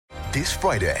This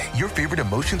Friday, your favorite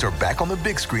emotions are back on the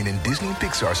big screen in Disney and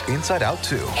Pixar's Inside Out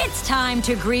 2. It's time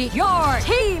to greet your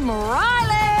Team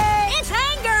Riley. It's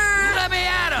anger. Let me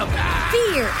at him.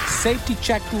 Fear. Safety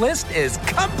checklist is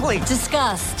complete.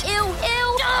 Disgust. Ew,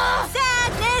 ew.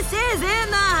 Sadness is in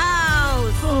the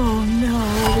house. Oh, no.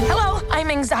 Hello, I'm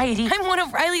anxiety. I'm one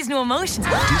of Riley's new emotions.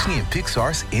 Disney and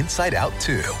Pixar's Inside Out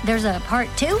 2. There's a part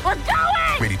 2? We're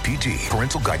going! Rated PG.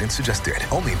 Parental guidance suggested.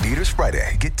 Only in theaters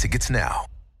Friday. Get tickets now.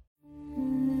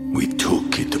 We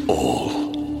took it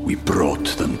all. We brought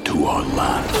them to our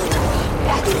land.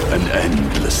 An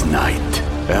endless night,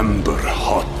 ember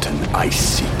hot and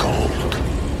icy cold.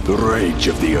 The rage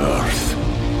of the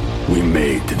earth. We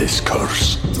made this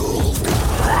curse.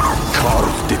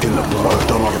 Carved it in the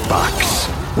blood on our backs.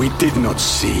 We did not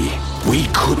see. We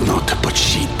could not, but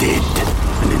she did.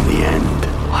 And in the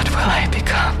end... What will I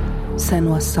become?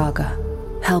 Senua's Saga.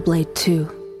 Hellblade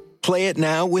 2. Play it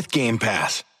now with Game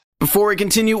Pass. Before we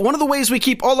continue, one of the ways we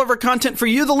keep all of our content for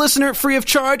you, the listener, free of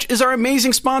charge is our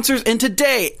amazing sponsors, and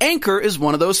today, Anchor is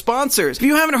one of those sponsors. If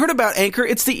you haven't heard about Anchor,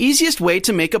 it's the easiest way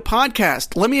to make a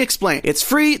podcast. Let me explain. It's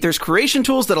free, there's creation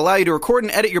tools that allow you to record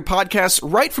and edit your podcasts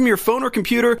right from your phone or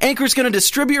computer. Anchor's going to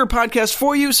distribute your podcast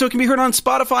for you so it can be heard on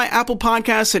Spotify, Apple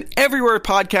Podcasts, and everywhere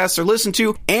podcasts are listened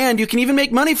to, and you can even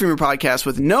make money from your podcast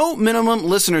with no minimum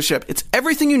listenership. It's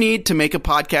everything you need to make a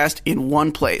podcast in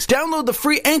one place. Download the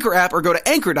free Anchor app or go to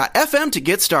anchor.fm to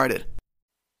get started.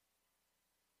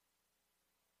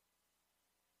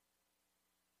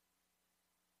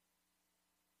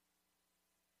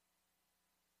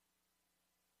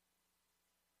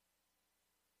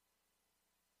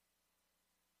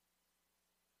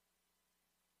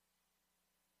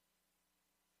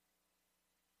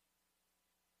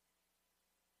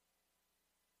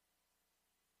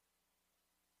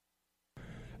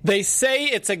 They say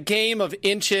it's a game of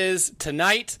inches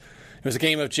tonight. It was a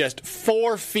game of just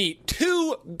 4 feet,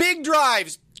 2 big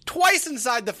drives, twice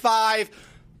inside the 5,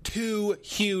 2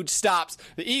 huge stops.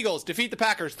 The Eagles defeat the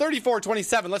Packers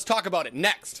 34-27. Let's talk about it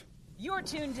next. You're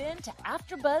tuned in to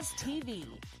AfterBuzz TV,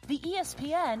 the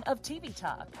ESPN of TV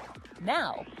talk.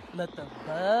 Now, let the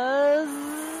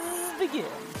buzz begin.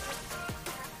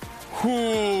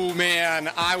 Ooh, man,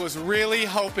 I was really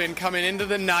hoping coming into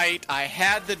the night. I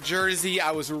had the jersey.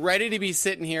 I was ready to be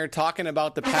sitting here talking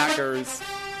about the Packers.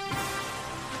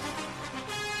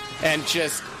 And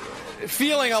just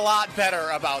feeling a lot better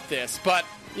about this. But,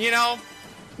 you know,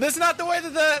 that's not the way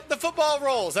that the football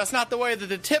rolls. That's not the way that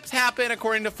the tips happen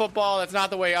according to football. That's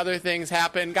not the way other things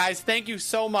happen. Guys, thank you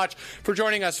so much for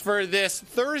joining us for this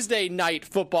Thursday night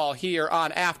football here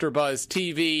on AfterBuzz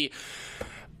TV.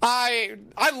 I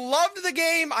loved the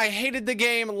game. I hated the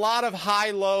game. A lot of high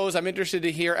lows. I'm interested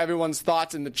to hear everyone's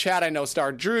thoughts in the chat. I know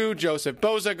Star Drew, Joseph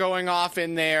Boza going off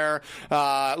in there.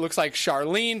 Looks like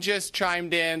Charlene just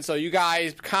chimed in. So you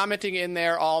guys commenting in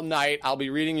there all night. I'll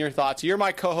be reading your thoughts. You're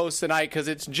my co-host tonight because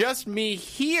it's just me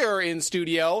here in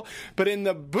studio. But in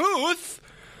the booth,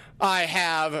 I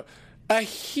have a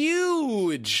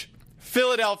huge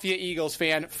Philadelphia Eagles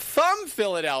fan from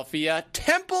Philadelphia,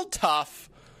 Temple Tough,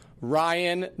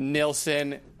 Ryan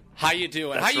Nilsson. How you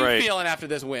doing? That's How you right. feeling after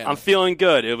this win? I'm feeling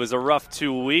good. It was a rough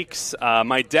 2 weeks.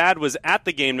 My dad was at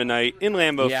the game tonight in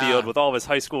Lambeau Field with all of his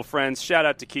high school friends. Shout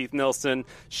out to Keith Nilsson.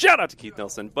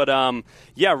 But,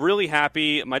 yeah, really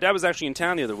happy. My dad was actually in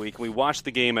town the other week, and we watched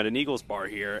the game at an Eagles bar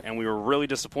here, and we were really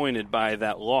disappointed by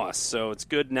that loss. So it's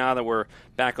good now that we're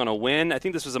back on a win. I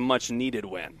think this was a much-needed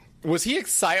win. Was he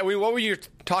excited? I mean, what were you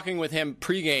talking with him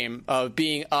pregame of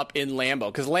being up in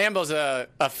Lambeau? Because Lambeau's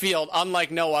a field unlike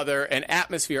no other, an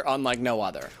atmosphere unlike no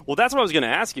other. Well, that's what I was going to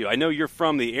ask you. I know you're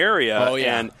from the area,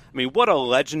 and I mean, what a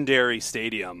legendary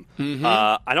stadium. Mm-hmm.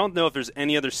 I don't know if there's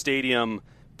any other stadium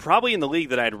probably in the league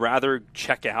that I'd rather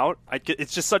check out.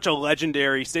 It's just such a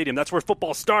legendary stadium. That's where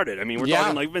football started. I mean, we're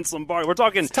talking like Vince Lombardi. We're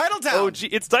talking Titletown. OG.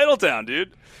 It's Titletown,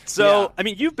 dude. So, I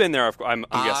mean, you've been there, I'm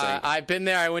guessing. I've been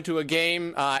there. I went to a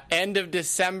game end of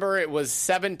December. It was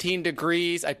 17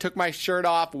 degrees. I took my shirt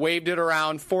off, waved it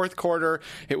around. Fourth quarter,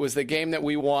 it was the game that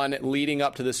we won leading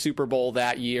up to the Super Bowl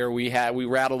that year. We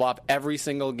rattled off every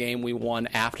single game we won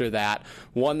after that,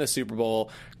 won the Super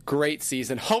Bowl. Great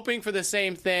season, hoping for the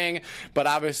same thing, but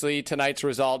obviously tonight's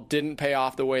result didn't pay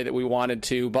off the way that we wanted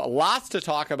to, but lots to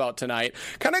talk about tonight.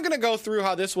 Kind of going to go through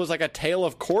how this was like a tale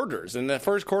of quarters. In the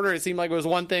first quarter, it seemed like it was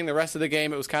one thing. The rest of the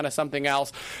game, it was kind of something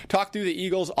else. Talk through the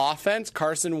Eagles' offense.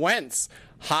 Carson Wentz,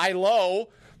 high-low.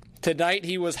 Tonight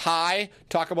he was high.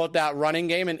 Talk about that running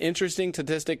game, an interesting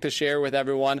statistic to share with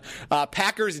everyone.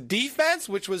 Packers defense,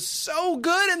 which was so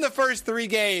good in the first 3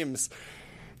 games.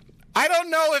 I don't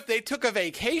know if they took a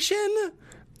vacation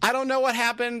I don't know what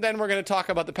happened. Then we're going to talk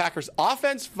about the Packers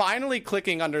offense finally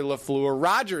clicking under LaFleur.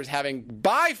 Rodgers having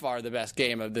by far the best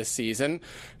game of this season,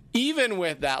 even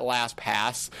with that last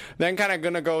pass. Then kind of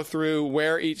going to go through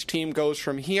where each team goes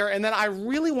from here. And then I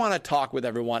really want to talk with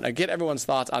everyone, get everyone's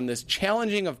thoughts on this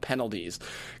challenging of penalties.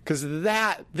 Because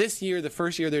this year, the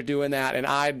first year they're doing that, and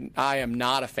I am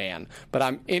not a fan. But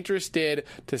I'm interested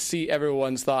to see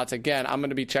everyone's thoughts. Again, I'm going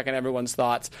to be checking everyone's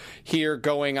thoughts here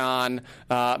going on.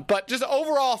 But just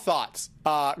overall thoughts.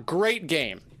 Great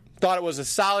game. Thought it was a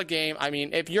solid game. I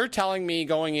mean, if you're telling me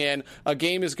going in a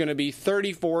game is going to be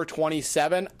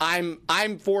 34-27,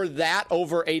 I'm for that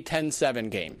over a 10-7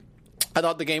 game. I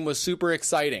thought the game was super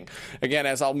exciting. Again,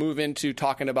 as I'll move into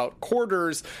talking about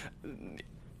quarters,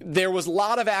 there was a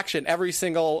lot of action every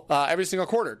single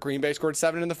quarter. Green Bay scored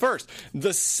 7 in the first.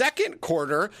 The second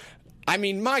quarter, I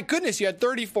mean, my goodness, you had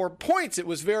 34 points. It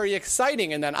was very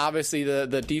exciting. And then obviously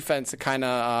the defense kind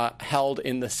of held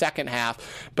in the second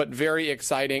half, but very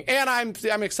exciting. And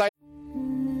I'm excited.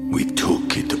 We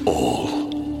took it all.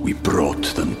 We brought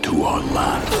them to our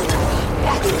land.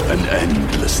 An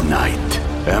endless night,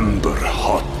 ember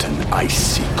hot and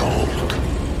icy cold.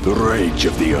 The rage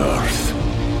of the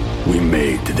earth. We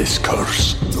made this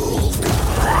curse.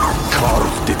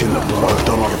 Carved it in the blood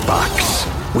on our backs.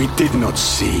 We did not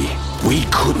see. We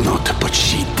could not, but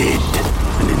she did.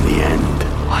 And in the end,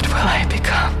 what will I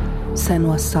become?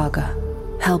 Senua's Saga.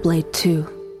 Hellblade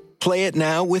 2. Play it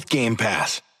now with Game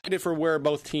Pass. For where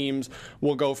both teams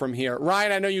will go from here.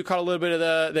 Ryan, I know you caught a little bit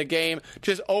of the game.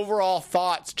 Just overall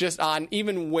thoughts just on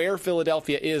even where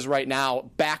Philadelphia is right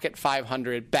now, back at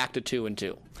 500, back to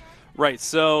 2-2. Right.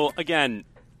 So, again,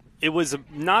 it was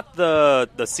not the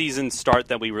season start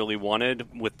that we really wanted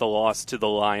with the loss to the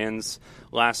Lions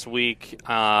last week.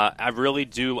 I'm really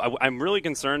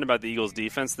concerned about the Eagles'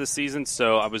 defense this season,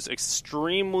 so I was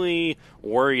extremely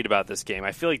worried about this game.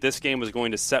 I feel like this game was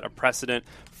going to set a precedent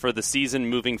for the season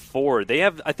moving forward.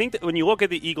 I think that when you look at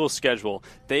the Eagles' schedule,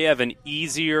 they have an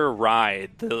easier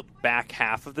ride the back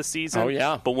half of the season. Oh,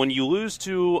 yeah. But when you lose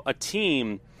to a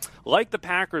team like the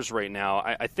Packers right now,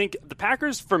 I think the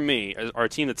Packers, for me, are a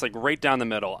team that's like right down the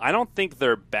middle. I don't think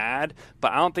they're bad,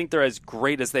 but I don't think they're as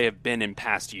great as they have been in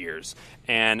past years.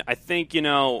 And I think,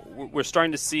 we're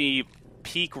starting to see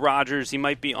peak Rodgers. He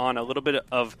might be on a little bit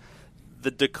of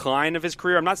the decline of his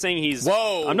career. I'm not saying he's...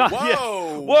 Whoa! I'm not, whoa! Yeah,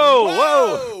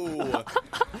 whoa!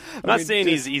 I'm not saying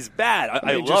he's bad.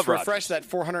 I love just Rodgers. Refresh that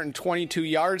 422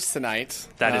 yards tonight.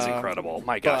 That is incredible.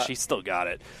 My gosh, he's still got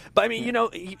it. But I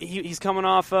mean, he's coming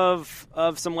off of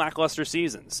some lackluster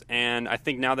seasons, and I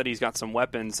think now that he's got some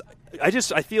weapons, I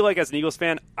feel like as an Eagles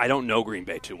fan, I don't know Green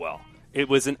Bay too well. It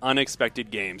was an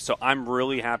unexpected game, so I'm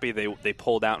really happy they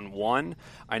pulled out and won.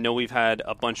 I know we've had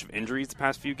a bunch of injuries the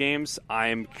past few games.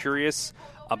 I'm curious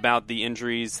about the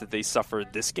injuries that they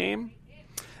suffered this game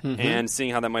and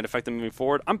seeing how that might affect them moving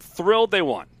forward. I'm thrilled they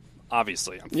won.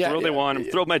 Obviously. I'm thrilled they won. I'm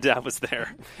thrilled my dad was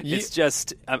there. It's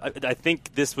just, I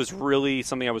think this was really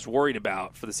something I was worried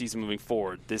about for the season moving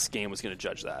forward. This game was going to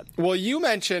judge that. Well, you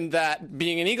mentioned that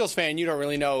being an Eagles fan, you don't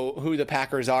really know who the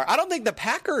Packers are. I don't think the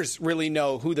Packers really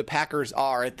know who the Packers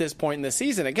are at this point in the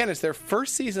season. Again, it's their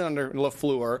first season under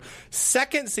LaFleur,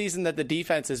 second season that the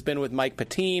defense has been with Mike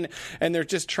Pettine, and they're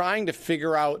just trying to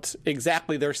figure out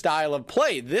exactly their style of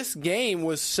play. This game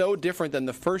was so different than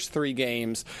the first three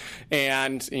games,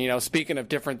 and, speaking of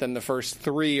different than the first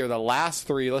three or the last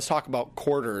three, let's talk about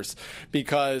quarters,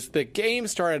 because the game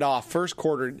started off first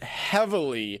quarter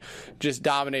heavily just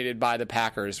dominated by the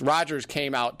Packers. Rodgers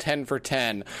came out 10 for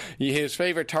 10. His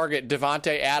favorite target,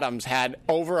 Devontae Adams, had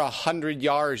over 100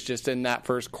 yards just in that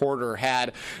first quarter.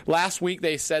 Last week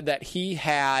they said that he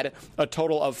had a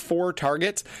total of 4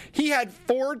 targets. He had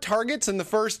 4 targets in the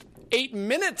first 8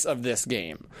 minutes of this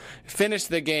game. Finished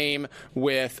the game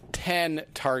with 10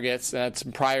 targets. That's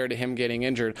prior to him getting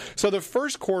injured. So the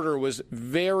first quarter was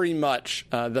very much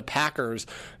the Packers.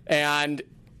 And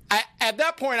at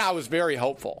that point, I was very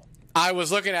hopeful. I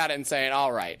was looking at it and saying,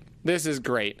 all right, this is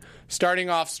great. Starting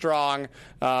off strong,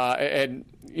 and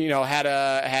had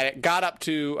it got up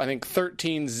to, I think,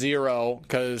 13-0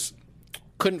 because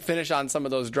couldn't finish on some of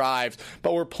those drives,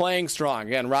 but we're playing strong.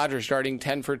 Again, Rodgers starting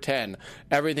 10 for 10.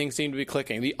 Everything seemed to be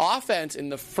clicking. The offense in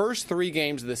the first 3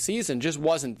 games of the season just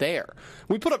wasn't there.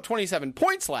 We put up 27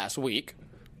 points last week,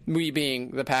 we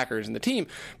being the Packers and the team,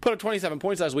 put up 27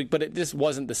 points last week, but it just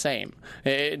wasn't the same.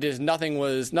 Nothing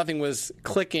was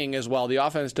clicking as well. The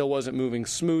offense still wasn't moving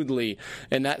smoothly,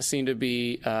 and that seemed to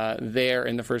be there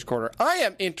in the first quarter. I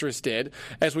am interested,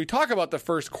 as we talk about the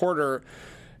first quarter,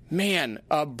 man,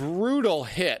 a brutal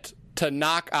hit to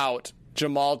knock out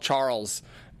Jamal Charles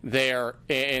there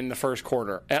in the first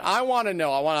quarter. And I want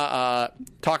to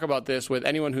talk about this with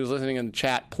anyone who's listening in the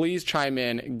chat. Please chime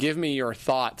in, give me your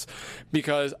thoughts,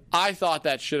 because I thought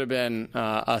that should have been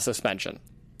a suspension.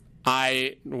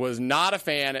 I was not a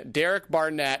fan. Derek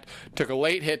Barnett took a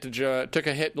late hit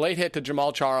to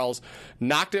Jamal Charles,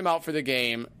 knocked him out for the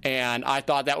game, and I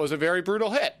thought that was a very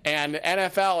brutal hit. And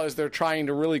NFL, as they're trying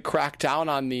to really crack down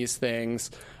on these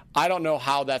things, I don't know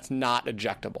how that's not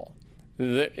ejectable.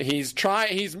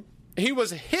 He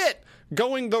was hit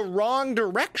going the wrong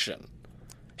direction.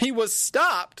 He was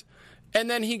stopped, and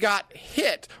then he got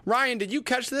hit. Ryan, did you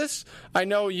catch this? I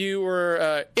know you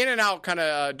were in and out kind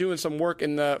of doing some work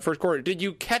in the first quarter. Did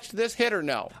you catch this hit or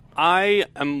no? I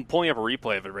am pulling up a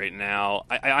replay of it right now.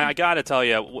 I got to tell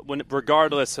you,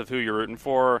 regardless of who you're rooting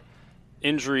for,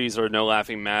 injuries are no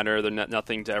laughing matter. They're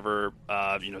nothing to ever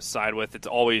side with. It's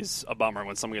always a bummer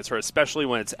when someone gets hurt, especially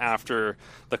when it's after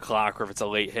the clock or if it's a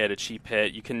late hit, a cheap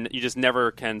hit. You just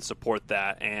never can support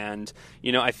that. And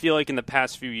I feel like in the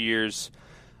past few years,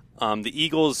 the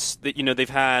Eagles, they've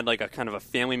had like a kind of a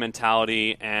family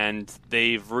mentality, and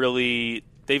they've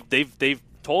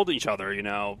told each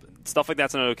other, stuff like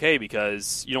that's not okay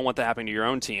because you don't want that happening to your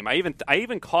own team. I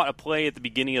even caught a play at the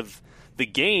beginning of the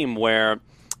game where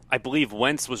I believe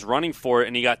Wentz was running for it,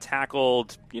 and he got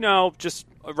tackled, just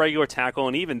a regular tackle,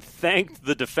 and even thanked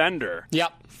the defender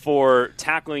for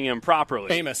tackling him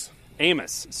properly.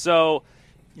 Amos. So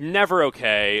never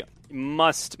okay.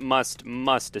 Must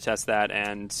detest that,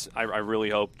 and I really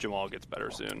hope Jamal gets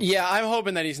better soon. Yeah, I'm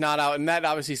hoping that he's not out, and that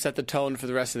obviously set the tone for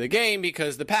the rest of the game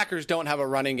because the Packers don't have a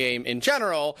running game in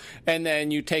general, and then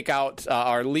you take out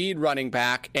our lead running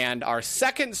back, and our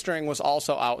second string was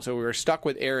also out, so we were stuck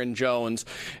with Aaron Jones,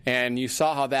 and you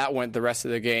saw how that went the rest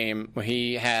of the game.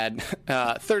 He had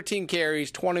 13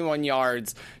 carries, 21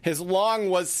 yards. His long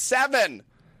was 7.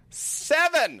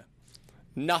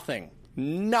 Nothing.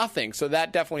 So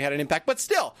that definitely had an impact. But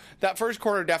still, that first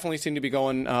quarter definitely seemed to be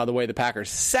going the way of the Packers.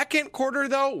 Second quarter,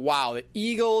 though, wow, the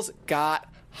Eagles got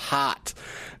hot.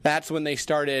 That's when they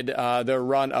started their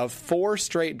run of 4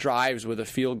 straight drives with a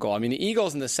field goal. I mean, the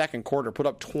Eagles in the second quarter put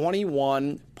up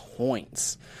 21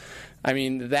 points. I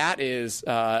mean, that is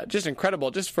just incredible.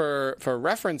 Just for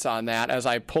reference on that, as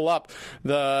I pull up,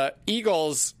 the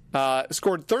Eagles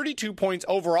scored 32 points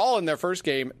overall in their first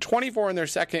game, 20 in their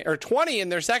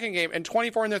second game, and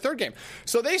 24 in their third game.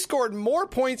 So they scored more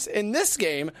points in this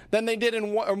game than they did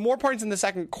more points in the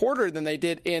second quarter than they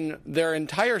did in their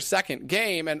entire second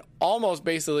game, and almost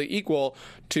basically equal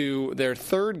to their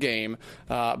third game.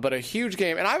 But a huge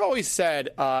game. And I've always said,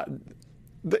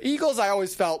 the Eagles, I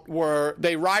always felt,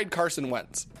 they ride Carson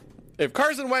Wentz. If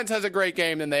Carson Wentz has a great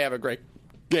game, then they have a great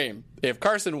game. If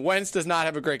Carson Wentz does not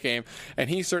have a great game, and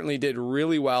he certainly did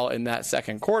really well in that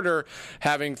second quarter,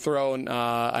 having thrown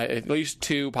at least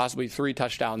 2, possibly 3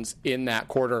 touchdowns in that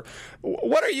quarter.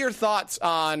 What are your thoughts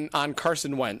on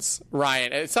Carson Wentz,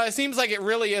 Ryan? It seems like it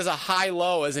really is a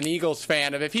high-low as an Eagles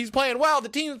fan of if he's playing well, the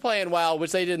team's playing well,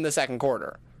 which they did in the second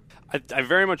quarter. I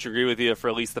very much agree with you for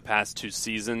at least the past 2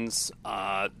 seasons.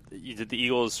 The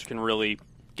Eagles can really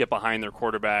get behind their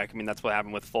quarterback. I mean, that's what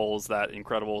happened with Foles, that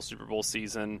incredible Super Bowl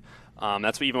season.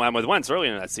 That's what even happened with Wentz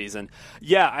earlier in that season.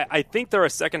 Yeah, I think they're a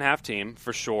second-half team,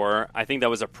 for sure. I think that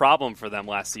was a problem for them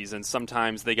last season.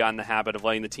 Sometimes they got in the habit of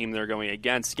letting the team they're going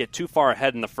against get too far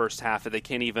ahead in the first half that they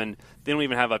don't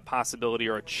even have a possibility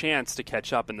or a chance to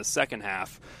catch up in the second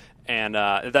half. And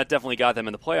that definitely got them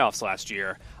in the playoffs last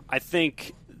year. I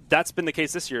think that's been the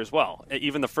case this year as well.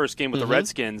 Even the first game with the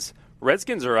Redskins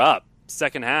are up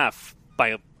second half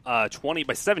by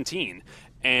 17,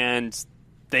 and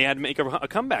they had to make a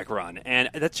comeback run. And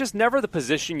that's just never the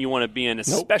position you want to be in,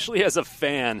 especially as a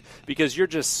fan, because you're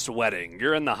just sweating.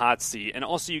 You're in the hot seat. And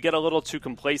also you get a little too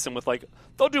complacent with,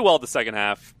 they'll do well the second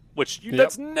half, which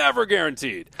that's never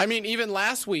guaranteed. I mean, even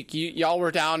last week, y'all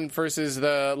were down versus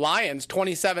the Lions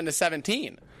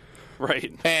 27-17.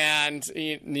 Right. And,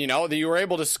 you were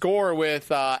able to score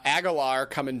with Aguilar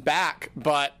coming back,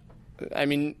 but, I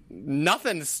mean,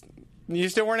 you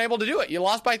still weren't able to do it. You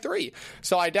lost by 3.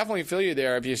 So I definitely feel you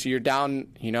there. If you're down,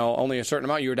 only a certain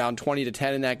amount, you were down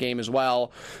 20-10 in that game as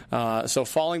well. So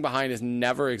falling behind is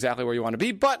never exactly where you want to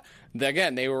be. But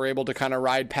again, they were able to kind of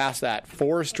ride past that.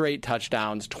 4 straight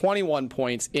touchdowns, 21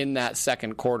 points in that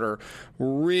second quarter.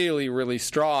 Really, really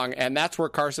strong. And that's where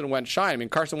Carson Wentz shined. I mean,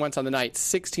 Carson Wentz on the night,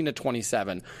 16-27,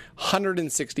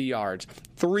 160 yards,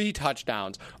 3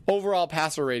 touchdowns, overall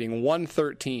passer rating,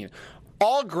 113.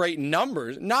 All great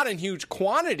numbers, not in huge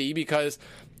quantity because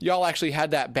y'all actually had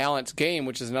that balanced game,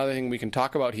 which is another thing we can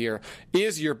talk about here,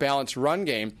 is your balanced run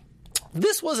game.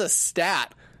 This was a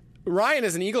stat Ryan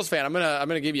is an Eagles fan. I'm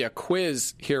gonna give you a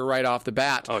quiz here right off the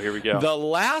bat. Oh, here we go. The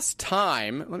last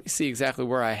time, let me see exactly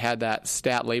where I had that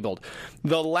stat labeled.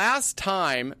 The last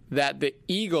time that the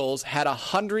Eagles had a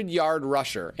 100-yard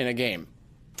rusher in a game.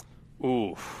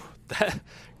 Ooh,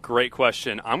 great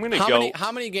question. I'm gonna go.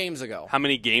 How many games ago? How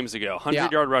many games ago?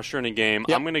 100-yard rusher in a game.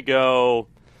 Yep. I'm gonna go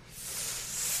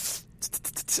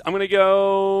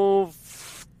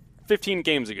 15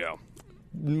 games ago.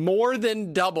 More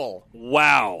than double.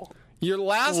 Wow. Your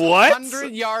last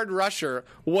 100-yard rusher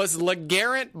was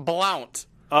LeGarrette Blount.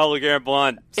 Oh, LeGarrette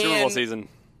Blount. Super Bowl season.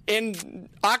 In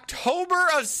October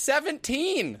of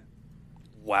 17.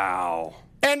 Wow.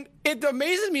 And it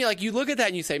amazes me, like, you look at that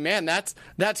and you say, man, that's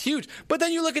huge. But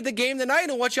then you look at the game tonight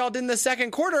and what y'all did in the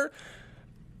second quarter.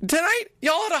 Tonight,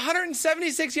 y'all had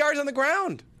 176 yards on the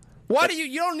ground. Why do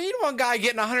you don't need one guy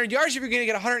getting 100 yards if you're going to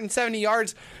get 170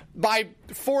 yards by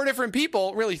 4 different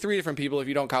people, really 3 different people if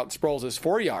you don't count Sproles as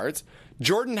 4 yards.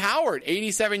 Jordan Howard,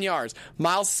 87 yards.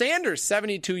 Miles Sanders,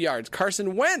 72 yards.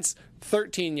 Carson Wentz,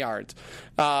 13 yards.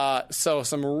 So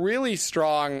some really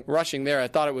strong rushing there. I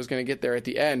thought it was going to get there at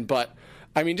the end, but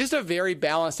I mean, just a very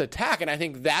balanced attack, and I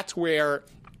think that's where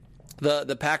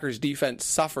the Packers defense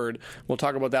suffered. We'll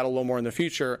talk about that a little more in the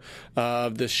future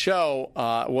of the show.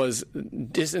 Was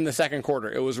just in the second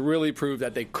quarter. It was really proved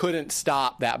that they couldn't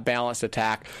stop that balanced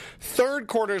attack. Third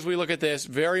quarter, as we look at this,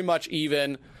 very much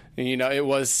even. You know, it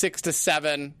was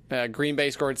 6-7. Green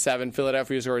Bay scored 7.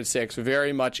 Philadelphia scored 6.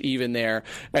 Very much even there.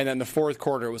 And then the fourth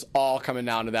quarter was all coming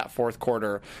down to that fourth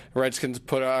quarter.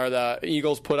 The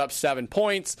Eagles put up 7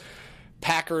 points.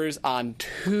 Packers on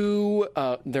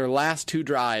their last 2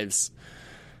 drives.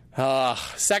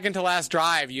 Second to last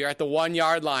drive, you're at the 1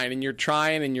 yard line and you're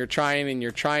trying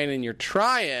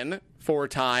 4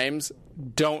 times.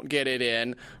 Don't get it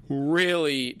in.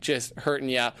 Really just hurting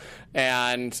you.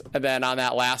 And then on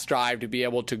that last drive to be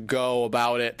able to go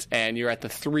about it and you're at the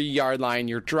 3 yard line,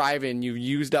 you're driving, you've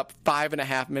used up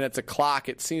 5.5 minutes of clock.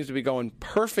 It seems to be going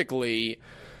perfectly.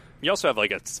 You also have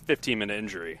like a 15-minute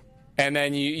injury. And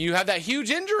then you have that huge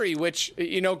injury, which,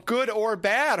 good or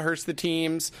bad, hurts the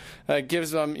teams,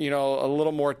 gives them, a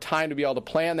little more time to be able to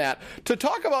plan that. To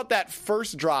talk about that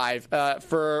first drive,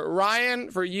 for Ryan,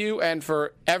 for you, and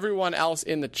for everyone else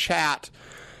in the chat,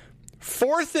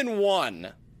 4th and 1,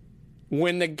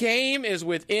 when the game is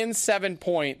within 7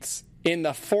 points in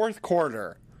the fourth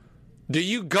quarter, do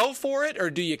you go for it or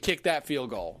do you kick that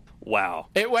field goal? Wow.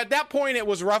 At that point, it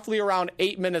was roughly around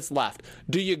 8 minutes left.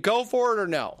 Do you go for it or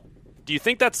no? Do you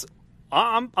think that's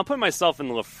I'm putting myself in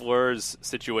LaFleur's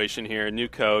situation here, new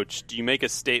coach. Do you make a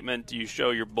statement? Do you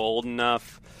show you're bold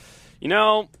enough?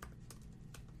 4th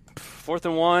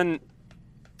and 1,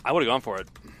 I would have gone for it.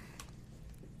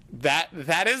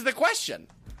 That is the question.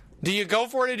 Do you go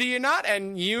for it or do you not?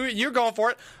 And you're going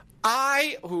for it.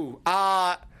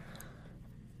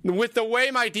 With the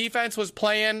way my defense was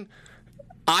playing,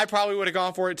 I probably would have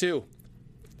gone for it too.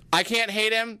 I can't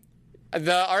hate him.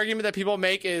 The argument that people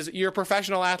make is you're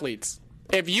professional athletes.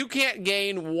 If you can't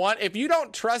gain if you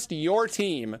don't trust your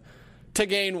team to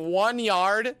gain 1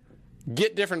 yard,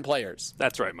 get different players.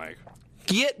 That's right, Mike.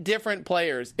 Get different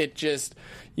players.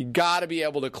 You got to be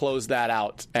able to close that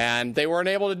out. And they weren't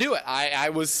able to do it. I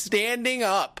was standing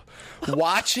up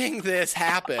watching this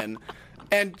happen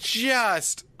and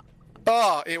just...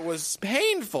 Oh, it was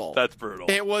painful. That's brutal.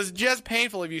 It was just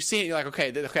painful. If you see it, you're like,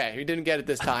 okay, he didn't get it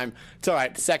this time. It's all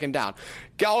right. 2nd down.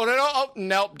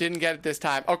 Nope, didn't get it this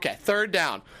time. Okay, 3rd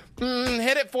down.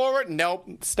 Hit it forward.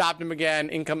 Nope, stopped him again.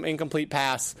 Incomplete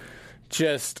pass.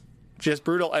 Just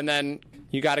brutal. And then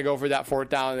you got to go for that 4th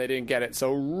down, and they didn't get it.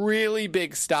 So really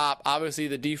big stop. Obviously,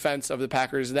 the defense of the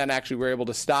Packers then actually were able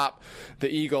to stop the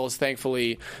Eagles,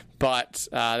 thankfully. But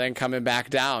then coming back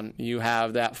down, you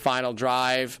have that final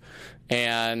drive,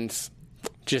 and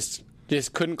just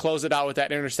couldn't close it out with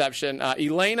that interception.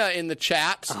 Elena in the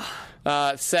chat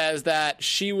says that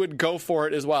she would go for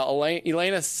it as well.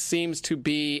 Elena seems to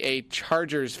be a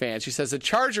Chargers fan. She says the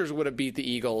Chargers would have beat the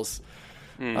Eagles.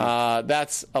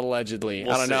 That's allegedly.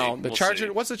 I don't know. The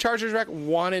Chargers. What's the Chargers record?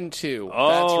 1-2.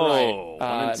 Oh,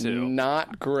 that's right. 1-2.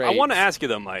 Not great. I want to ask you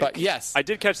though, Mike. But yes, I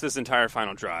did catch this entire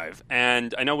final drive,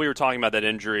 and I know we were talking about that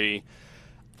injury.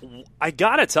 I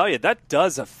gotta tell you, that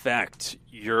does affect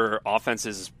your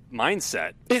offense's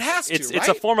mindset. It has to. It's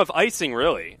a form of icing,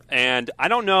 really. And I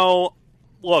don't know.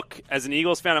 Look, as an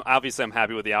Eagles fan, obviously I'm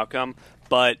happy with the outcome,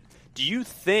 but. Do you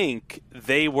think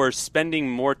they were spending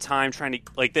more time trying to,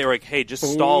 they were like, hey, just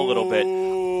stall a little bit?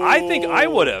 I think I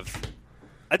would have.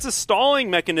 That's a stalling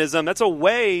mechanism. That's a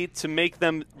way to make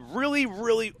them really,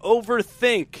 really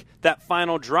overthink that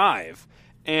final drive.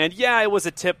 And, yeah, it was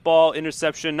a tip ball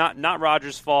interception, not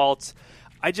Rodgers' fault.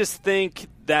 I just think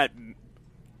that,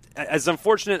 as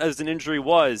unfortunate as an injury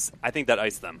was, I think that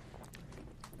iced them.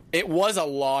 It was a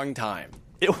long time.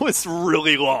 It was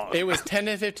really long. It was 10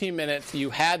 to 15 minutes. You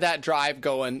had that drive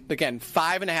going. Again,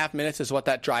 5.5 minutes is what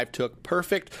that drive took.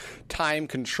 Perfect time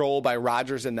control by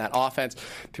Rodgers in that offense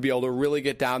to be able to really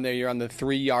get down there. You're on the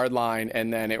 3-yard line,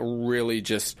 and then it really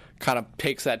just kind of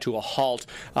takes that to a halt.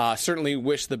 Certainly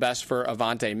wish the best for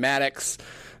Avonte Maddox,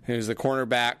 who's the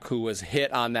cornerback who was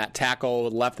hit on that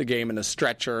tackle, left the game in a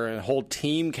stretcher, and the whole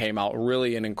team came out.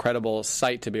 Really an incredible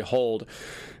sight to behold.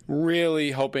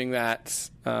 Really hoping that,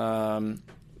 that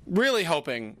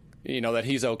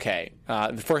he's okay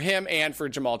for him and for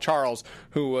Jamal Charles,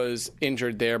 who was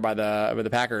injured there by the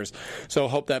Packers. So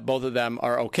hope that both of them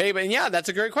are okay. But yeah, that's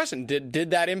a great question.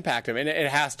 Did that impact him? And it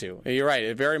has to. You're right.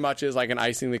 It very much is like an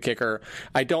icing the kicker.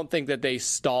 I don't think that they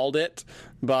stalled it,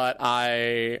 but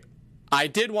I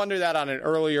did wonder that on an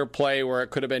earlier play where it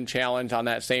could have been challenged on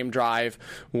that same drive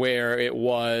where it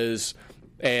was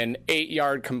an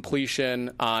 8-yard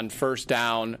completion on first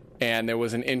down, and there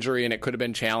was an injury, and it could have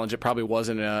been challenged. It probably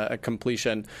wasn't a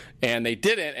completion, and they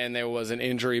didn't, and there was an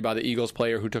injury by the Eagles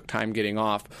player who took time getting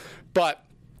off. But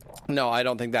no, I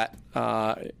don't think that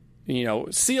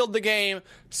sealed the game.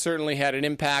 Certainly had an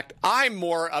impact. I'm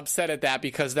more upset at that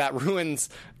because that ruins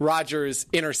Rodgers'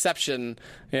 interception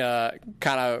kind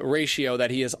of ratio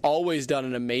that he has always done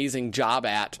an amazing job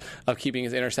at of keeping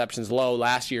his interceptions low.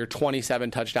 Last year,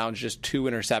 27 touchdowns, just 2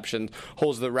 interceptions,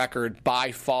 holds the record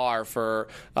by far for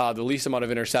the least amount of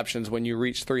interceptions when you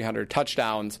reach 300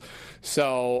 touchdowns.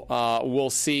 So we'll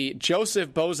see. Joseph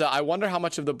Boza, I wonder how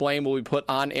much of the blame will be put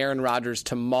on Aaron Rodgers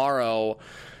tomorrow.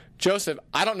 Joseph,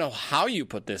 I don't know how you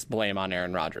put this blame on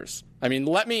Aaron Rodgers. I mean,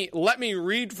 let me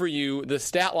read for you the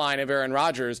stat line of Aaron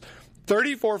Rodgers.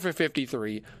 34 for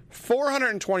 53,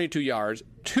 422 yards,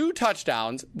 2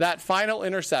 touchdowns, that final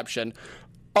interception,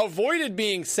 avoided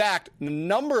being sacked a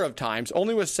number of times,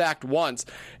 only was sacked once,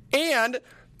 and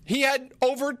he had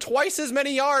over twice as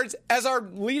many yards as our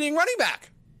leading running back.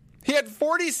 He had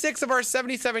 46 of our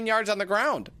 77 yards on the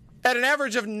ground at an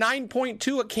average of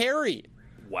 9.2 a carry.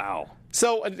 Wow.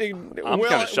 So I'm kind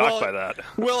of shocked by that.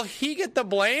 Will he get the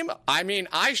blame? I mean,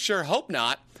 I sure hope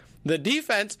not. The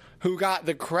defense, who got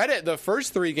the credit the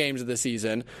first 3 games of the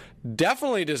season,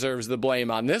 definitely deserves the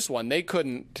blame on this one. They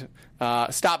couldn't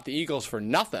stop the Eagles for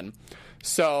nothing.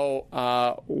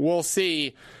 So we'll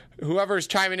see. Whoever's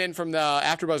chiming in from the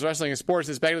AfterBuzz Wrestling and Sports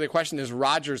is back to the question: is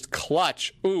Rodgers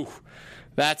clutch? Ooh.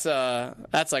 That's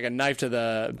like a knife to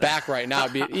the back right now.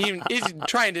 Even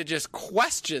trying to just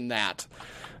question that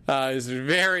is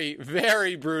very,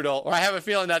 very brutal. I have a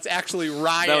feling that's actually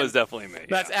Ryan. That was definitely me.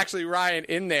 That's actually Ryan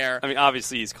in there. I mean,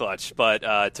 obviously he's clutch,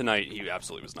 but tonight he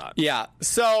absolutely was not. Yeah.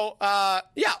 So,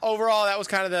 overall, that was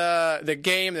kind of the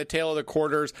game, the tale of the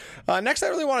quarters. Next, I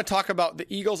really want to talk about the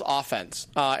Eagles' offense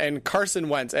and Carson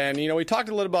Wentz. And, we talked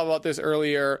a little bit about this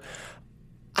earlier.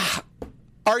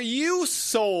 Are you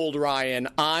sold, Ryan,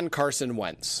 on Carson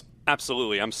Wentz?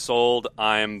 Absolutely. I'm sold.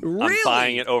 I'm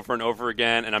buying it over and over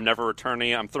again, and I'm never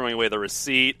returning it. I'm throwing away the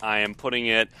receipt. I'm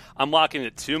locking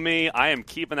it to me. I am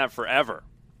keeping that forever.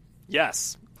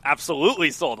 Yes.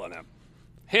 Absolutely sold on him.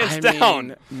 Hands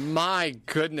down. My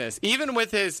goodness. Even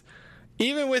with his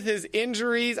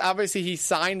injuries, obviously he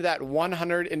signed that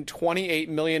 $128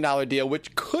 million deal,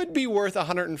 which could be worth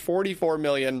 $144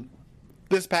 million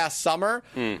this past summer.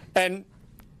 And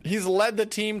he's led the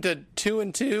team to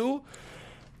 2-2.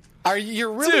 Are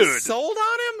you really sold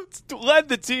on him? Led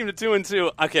the team to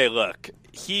 2-2. Okay, look,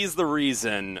 he's the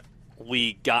reason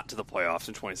we got to the playoffs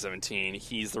in 2017.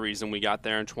 He's the reason we got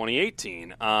there in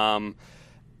 2018. And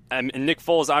Nick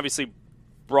Foles obviously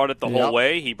brought it the whole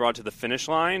way. He brought it to the finish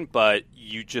line, but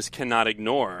you just cannot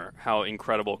ignore how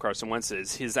incredible Carson Wentz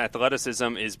is. His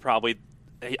athleticism is probably,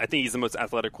 I think he's the most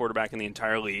athletic quarterback in the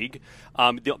entire league.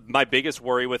 My biggest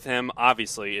worry with him,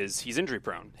 obviously, is he's injury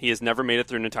prone. He has never made it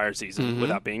through an entire season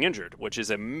without being injured, which is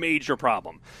a major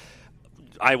problem.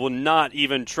 I will not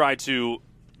even try to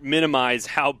minimize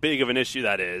how big of an issue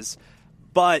that is.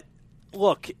 But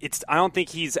look, I don't think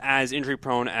he's as injury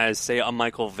prone as, say, a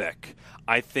Michael Vick.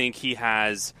 I think he's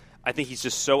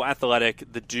just so athletic.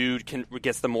 The dude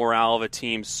gets the morale of a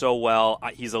team so well.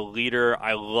 He's a leader.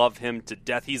 I love him to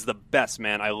death. He's the best,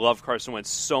 man. I love Carson Wentz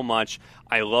so much.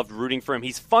 I loved rooting for him.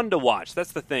 He's fun to watch.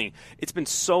 That's the thing. It's been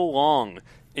so long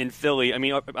in Philly. I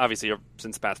mean, obviously,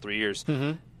 since the past 3 years,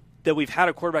 that we've had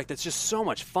a quarterback that's just so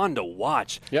much fun to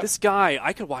watch. Yep. This guy,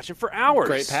 I could watch him for hours.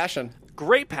 Great passion.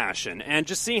 great passion, and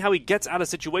just seeing how he gets out of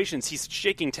situations, he's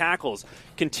shaking tackles,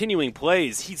 continuing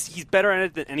plays. He's better at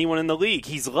it than anyone in the league.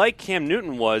 He's like Cam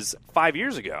Newton was 5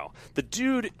 years ago. The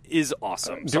dude is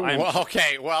awesome. So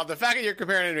well, the fact that you're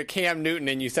comparing him to Cam Newton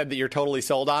and you said that you're totally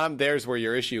sold on him, there's where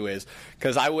your issue is,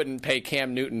 because I wouldn't pay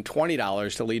Cam Newton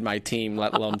 $20 to lead my team,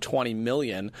 let alone $20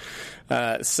 million.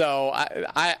 So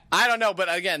I don't know,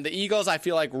 but again, the Eagles, I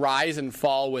feel like, rise and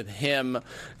fall with him.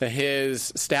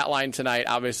 His stat line tonight,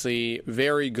 obviously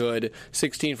very good.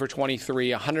 16 for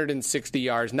 23, 160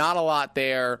 yards. Not a lot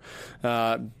there,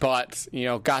 but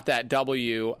got that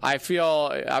W. I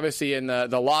feel obviously in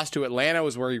the loss to Atlanta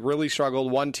was where he really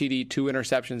struggled. 1 TD, 2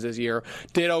 interceptions this year.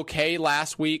 Did okay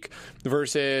last week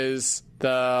versus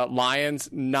the Lions,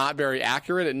 not very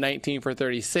accurate at 19 for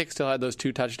 36, still had those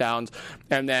 2 touchdowns.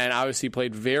 And then obviously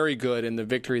played very good in the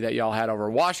victory that y'all had over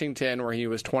Washington, where he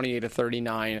was 28 to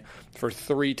 39 for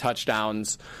 3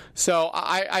 touchdowns. So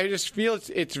I just feel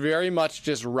it's very much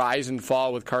just rise and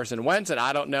fall with Carson Wentz. And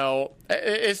I don't know.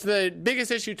 It's the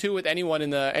biggest issue, too, with anyone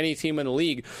any team in the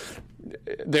league.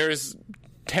 There's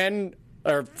 10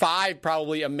 or 5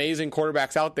 probably amazing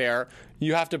quarterbacks out there.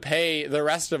 You have to pay the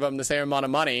rest of them the same amount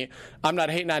of money. I'm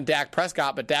not hating on Dak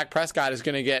Prescott, but Dak Prescott is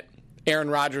going to get Aaron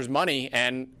Rodgers money,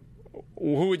 and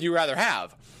who would you rather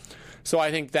have? So I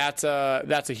think that's a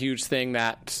huge thing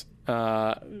that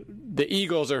the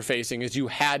Eagles are facing, is you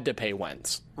had to pay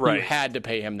Wentz. Right. You had to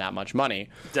pay him that much money.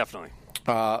 Definitely.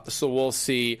 So we'll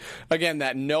see. Again,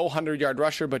 that no 100-yard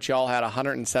rusher, but y'all had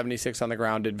 176 on the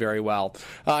ground, did very well.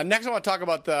 Next, I want to talk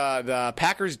about the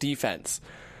Packers defense.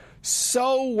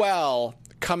 So well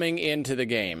coming into the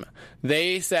game.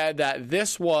 They said that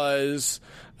this was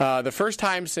the first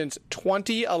time since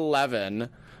 2011,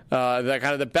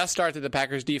 the best start that the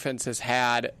Packers defense has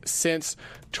had since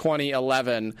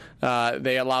 2011.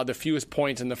 They allowed the fewest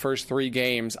points in the first 3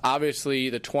 games.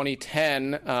 Obviously, the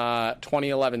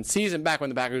 2010-2011 season, back when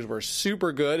the Packers were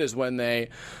super good, is when they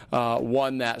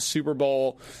won that Super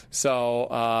Bowl.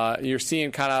 So you're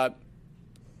seeing kind of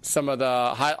some of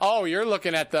the high. Oh, you're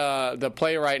looking at the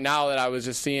play right now that I was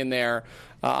just seeing there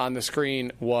on the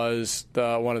screen was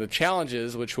one of the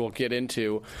challenges, which we'll get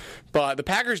into. But the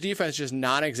Packers defense just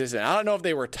non-existent. I don't know if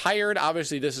they were tired.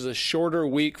 Obviously, this is a shorter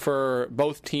week for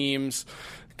both teams,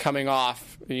 coming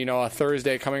off a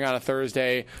Thursday, coming on a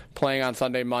Thursday, playing on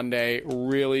Sunday, Monday,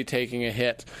 really taking a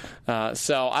hit.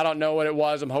 So I don't know what it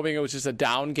was. I'm hoping it was just a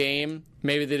down game.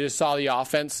 Maybe they just saw the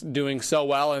offense doing so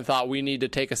well and thought we need to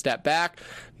take a step back.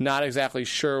 Not exactly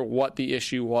sure what the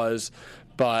issue was,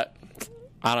 but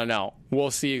I don't know.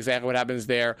 We'll see exactly what happens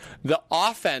there. The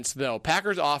offense, though,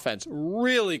 Packers offense,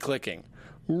 really clicking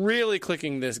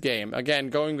this game. Again,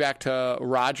 going back to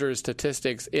Rodgers'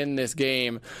 statistics in this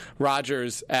game,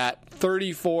 Rodgers at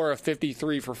 34 of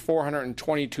 53 for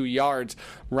 422 yards.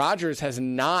 Rodgers has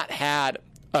not had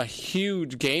a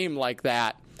huge game like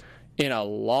that in a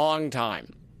long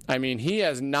time. I mean, he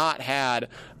has not had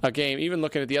a game, even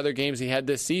looking at the other games he had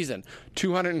this season.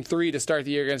 203 to start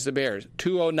the year against the Bears,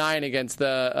 209 against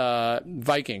the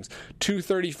Vikings,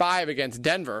 235 against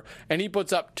Denver, and he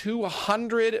puts up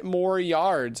 200 more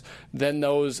yards than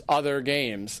those other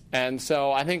games. And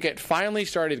so I think it finally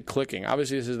started clicking.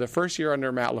 Obviously, this is the first year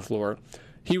under Matt LaFleur.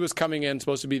 He was coming in,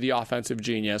 supposed to be the offensive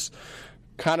genius,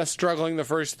 kind of struggling the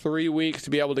first 3 weeks to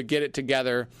be able to get it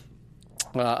together.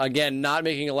 Again, not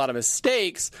making a lot of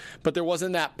mistakes, but there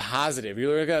wasn't that positive.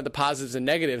 You're looking at the positives and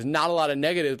negatives. Not a lot of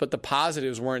negatives, but the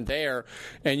positives weren't there.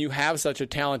 And you have such a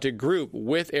talented group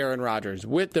with Aaron Rodgers,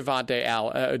 with Devontae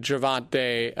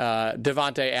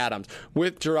Adams,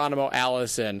 with Geronimo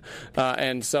Allison.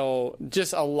 And so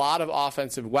just a lot of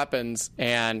offensive weapons,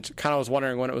 and kind of was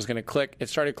wondering when it was going to click. It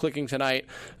started clicking tonight.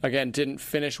 Again, didn't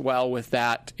finish well with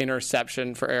that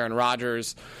interception for Aaron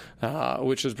Rodgers,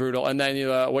 which was brutal. And then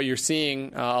what you're seeing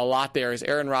a lot there is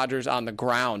Aaron Rodgers on the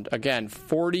ground. Again,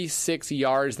 46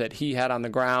 yards that he had on the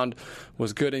ground,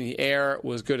 was good in the air,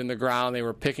 was good in the ground. They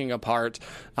were picking apart.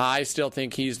 I still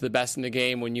think he's the best in the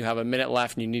game when you have a minute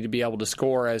left and you need to be able to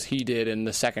score, as he did in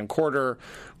the second quarter,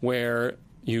 where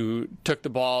you took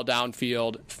the ball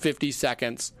downfield, 50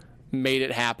 seconds, made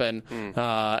it happen.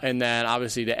 And then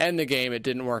obviously to end the game, it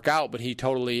didn't work out, but he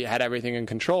totally had everything in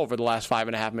control for the last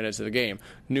 5.5 minutes of the game.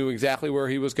 Knew exactly where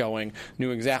he was going,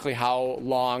 knew exactly how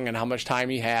long and how much time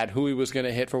he had, who he was going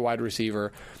to hit for wide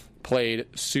receiver. Played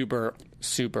super,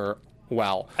 super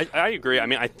well. I agree. I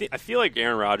mean, I feel like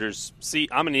Aaron Rodgers,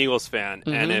 I'm an Eagles fan,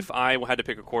 and if I had to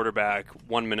pick a quarterback,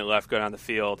 1 minute left, go down the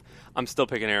field, I'm still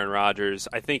picking Aaron Rodgers.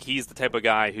 I think he's the type of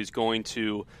guy who's going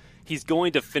to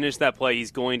finish that play.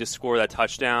 He's going to score that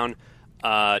touchdown.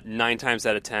 9 times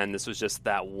out of 10, this was just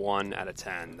that 1 out of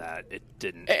 10 that it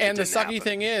didn't. And the didn't sucky happen.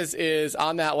 thing is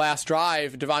on that last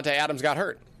drive, Davante Adams got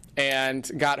hurt. And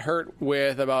got hurt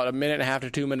with about a minute and a half to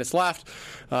 2 minutes left.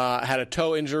 Had a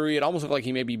toe injury. It almost looked like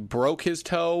he maybe broke his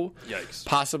toe. Yikes.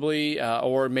 Possibly,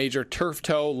 or major turf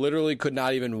toe. Literally could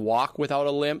not even walk without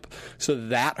a limp. So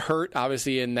that hurt.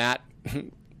 Obviously, in that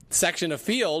section of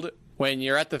field, when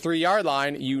you're at the 3-yard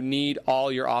line, you need all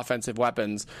your offensive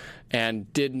weapons.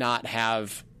 And did not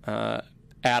have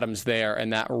Adams there,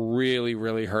 and that really,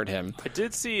 really hurt him. I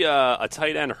did see a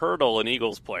tight end hurdle an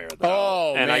Eagles player, though.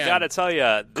 Oh, and man. I got to tell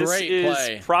you, this Great is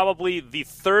play. probably the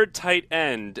 3rd tight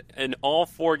end in all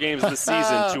 4 games of the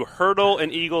season to hurdle an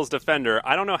Eagles defender.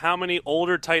 I don't know how many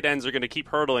older tight ends are going to keep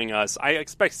hurdling us. I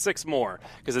expect 6 more,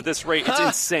 because at this rate, it's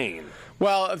insane.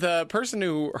 Well, the person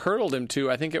who hurdled him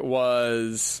to, I think it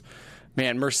was...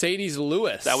 Mercedes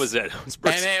Lewis. That was it. And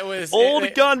it was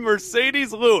old gun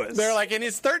Mercedes Lewis. They're like, in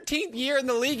his 13th year in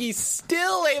the league, he's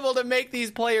still able to make these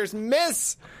players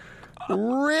miss.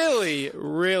 Really,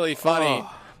 really funny.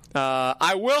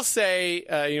 I will say,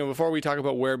 before we talk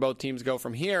about where both teams go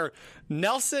from here,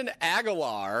 Nelson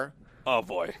Aguilar. Oh,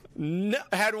 boy.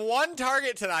 Had 1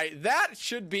 target tonight. That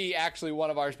should be actually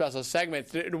one of our special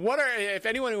segments. If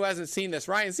anyone who hasn't seen this,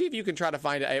 Ryan, see if you can try to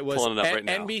find it. It was Pulling it up right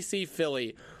now. NBC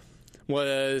Philly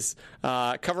was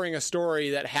covering a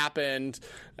story that happened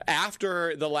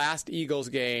after the last Eagles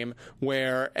game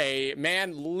where a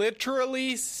man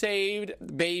literally saved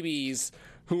babies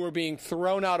who were being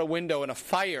thrown out a window in a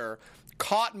fire,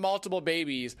 caught multiple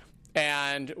babies,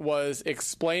 and was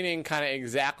explaining kind of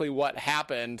exactly what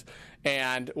happened.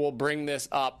 And we'll bring this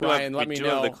up. Ryan, let me know. We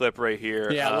do have the clip right here.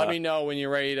 Yeah, let me know when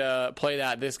you're ready to play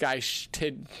that. This guy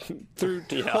threw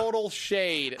total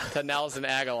shade to Nelson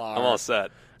Aguilar. I'm all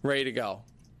set. Ready to go.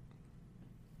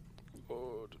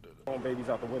 Babies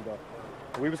out the window.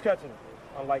 We was catching it,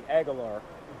 unlike Aguilar.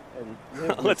 And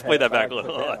let's play that back a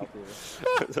little.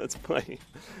 Let's play.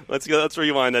 Let's go. Let's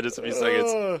rewind that just a few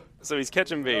seconds. So he's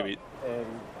catching babies. And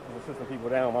he's assisting people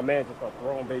down. My man just started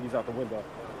throwing babies out the window.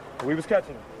 We was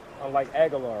catching it, unlike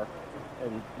Aguilar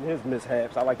and his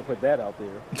mishaps. I like to put that out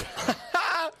there.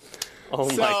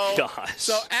 My gosh.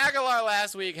 So Aguilar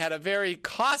last week had a very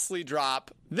costly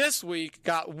drop. This week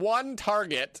got 1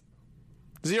 target,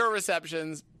 0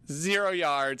 receptions, 0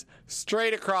 yards,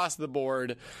 straight across the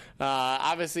board.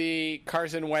 Obviously,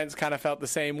 Carson Wentz kind of felt the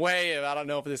same way. I don't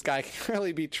know if this guy can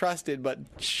really be trusted,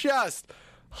 but just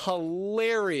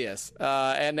hilarious.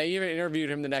 And they even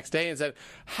interviewed him the next day and said,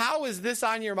 how is this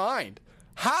on your mind?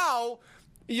 How?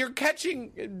 You're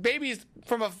catching babies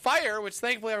from a fire, which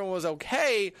thankfully everyone was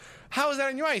okay. How is that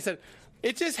on your mind? He said,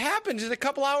 it just happened just a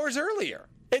couple hours earlier.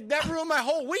 That ruined my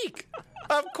whole week.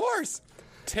 Of course.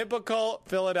 Typical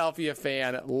Philadelphia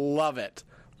fan. Love it.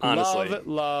 Honestly.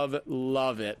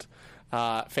 Love it.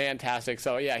 Fantastic.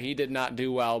 So, yeah, he did not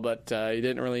do well, but you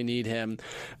didn't really need him.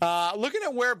 Looking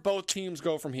at where both teams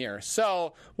go from here.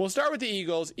 So, we'll start with the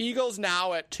Eagles. Eagles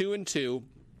now at 2-2.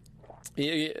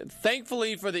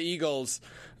 Thankfully for the Eagles,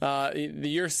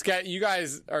 you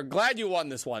guys are glad you won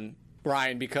this one,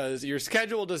 Ryan, because your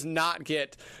schedule does not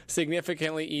get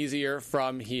significantly easier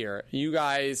from here. You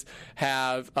guys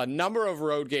have a number of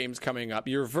road games coming up.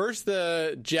 You're versus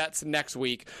the Jets next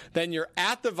week. Then you're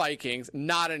at the Vikings,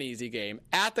 not an easy game.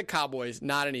 At the Cowboys,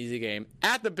 not an easy game.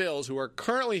 At the Bills, who are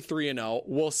currently 3-0.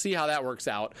 We'll see how that works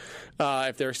out,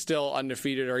 if they're still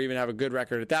undefeated or even have a good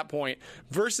record at that point.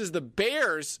 Versus the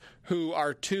Bears, who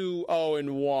are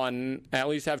 2-0-1, at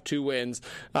least have 2 wins,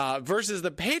 versus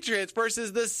the Patriots,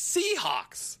 versus the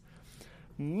Seahawks.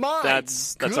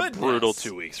 That's a brutal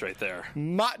 2 weeks right there.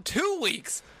 2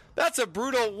 weeks. That's a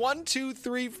brutal 1, 2,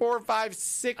 3, 4, 5,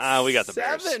 6, we got the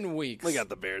 7 Bears. weeks. We got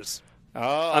the Bears.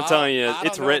 Oh, I'm telling you, I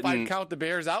it's don't know written. if I'd count the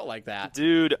Bears out like that,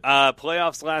 dude.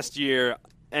 Playoffs last year.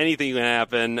 Anything can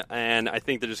happen, and I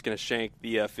think they're just going to shank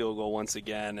the field goal once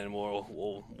again, and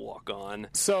we'll walk on.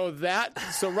 So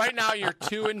right now you're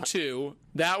 2-2.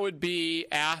 That would be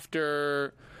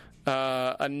after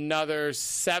another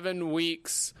 7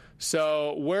 weeks.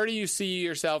 So where do you see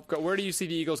yourself go? Where do you see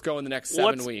the Eagles go in the next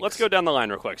 7 weeks? Let's go down the line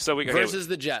real quick. So versus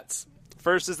the Jets.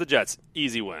 First is the Jets.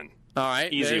 Easy win. All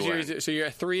right. Easy win. So you're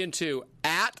at 3-2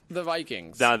 at the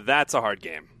Vikings. Now that's a hard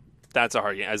game. That's a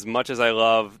hard game. As much as I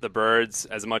love the Birds,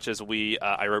 as much as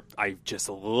I just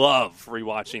love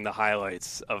rewatching the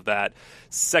highlights of that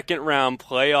second round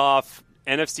playoff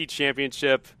NFC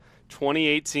Championship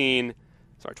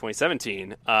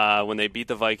 2017, when they beat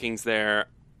the Vikings there.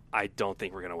 I don't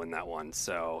think we're going to win that one.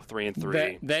 So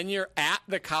 3-3. Then you're at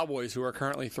the Cowboys, who are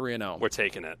currently 3-0. We're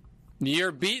taking it.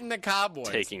 You're beating the Cowboys.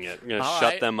 Taking it. I'm going to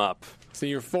shut them up. So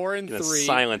you're 4-3.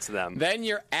 Silence them. Then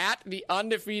you're at the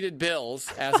undefeated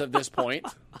Bills as of this point.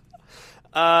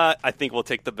 I think we'll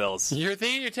take the Bills. You're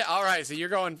thinking all right, so you're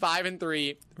going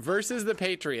 5-3 versus the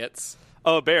Patriots.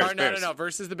 Oh, Bears. No,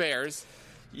 versus the Bears.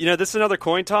 You know, this is another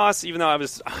coin toss, even though I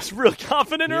was really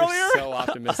confident earlier. You're so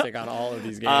optimistic on all of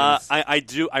these games.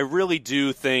 I really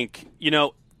do think,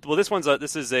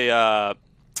 this is a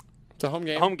it's a home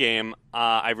game. Home game.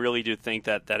 I really do think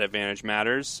that advantage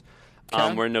matters.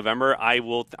 Okay. We're in November. I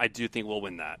do think we'll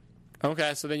win that.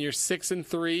 Okay, so then you're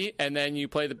 6-3, and then you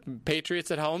play the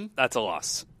Patriots at home. That's a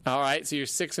loss. All right, so you're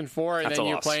 6-4, and then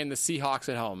you're playing the Seahawks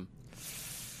at home.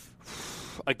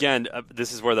 Again,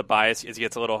 this is where the bias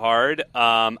gets a little hard.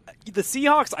 The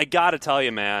Seahawks, I gotta tell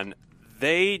you, man,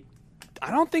 I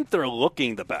don't think they're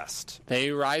looking the best.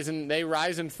 They rise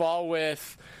and fall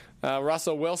with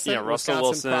Russell Wilson, Russell Wisconsin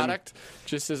Wilson product,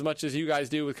 just as much as you guys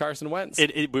do with Carson Wentz.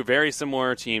 We're very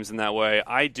similar teams in that way.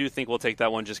 I do think we'll take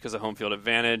that one just because of home field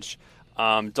advantage.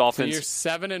 Dolphins. So you're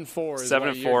 7-4.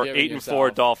 7-4,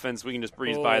 8-4 Dolphins. We can just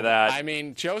breeze by that. I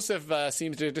mean, Joseph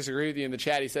seems to disagree with you in the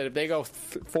chat. He said if they go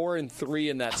 4-3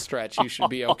 in that stretch, you should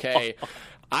be okay.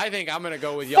 I think I'm going to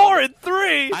go with y'all.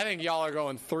 4-3. I think y'all are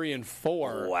going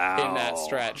 3-4 in that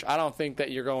stretch. I don't think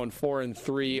that you're going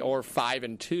 4-3 or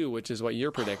 5-2, which is what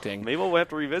you're predicting. Maybe we'll have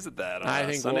to revisit that.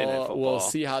 I think we'll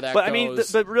see how that goes. But I mean,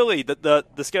 but really, the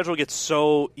schedule gets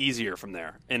so easier from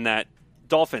there. In that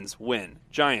Dolphins win,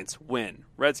 Giants win,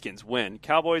 Redskins win,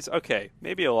 Cowboys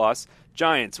maybe a loss,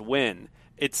 Giants win.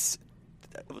 It's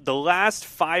the last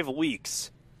 5 weeks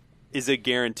is a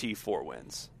guarantee 4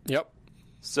 wins. Yep.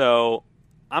 So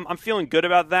I'm feeling good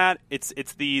about that. It's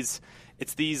these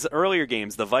earlier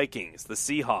games, the Vikings, the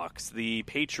Seahawks, the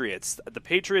Patriots. The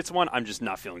Patriots one, I'm just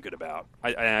not feeling good about.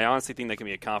 I honestly think they can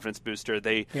be a confidence booster.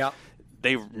 They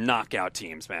knock out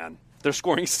teams, man. They're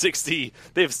scoring 60.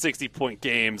 They have 60-point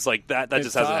games. Like that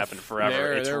just hasn't happened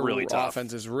forever. It's really tough.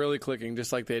 Offense is really clicking,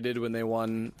 just like they did when they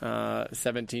won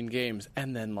 17 games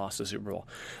and then lost the Super Bowl.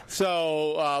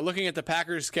 So looking at the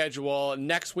Packers' schedule,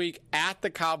 next week at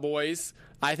the Cowboys,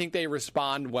 I think they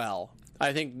respond well.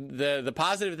 I think the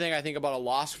positive thing I think about a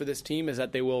loss for this team is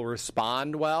that they will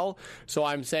respond well. So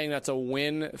I'm saying that's a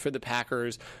win for the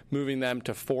Packers, moving them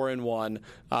to 4-1.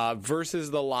 Versus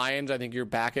the Lions, I think you're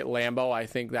back at Lambeau. I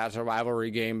think that's a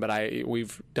rivalry game, but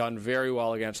we've done very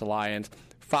well against the Lions.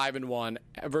 5-1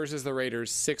 versus the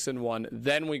Raiders, 6-1.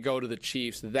 Then we go to the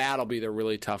Chiefs. That'll be the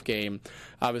really tough game.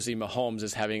 Obviously, Mahomes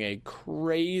is having a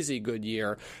crazy good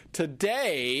year.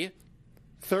 Today,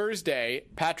 Thursday,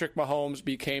 Patrick Mahomes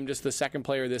became just the second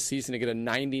player this season to get a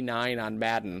 99 on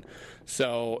Madden.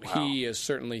 So he is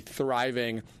certainly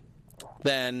thriving.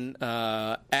 Then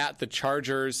at the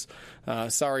Chargers,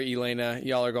 sorry, Elena,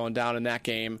 y'all are going down in that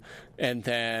game. And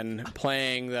then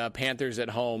playing the Panthers at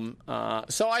home.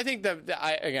 So I think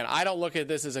I don't look at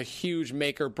this as a huge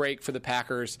make or break for the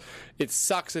Packers. It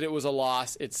sucks that it was a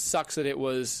loss. It sucks that it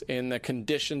was in the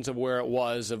conditions of where it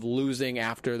was, of losing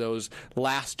after those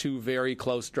last 2 very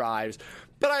close drives.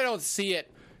 But I don't see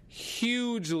it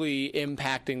hugely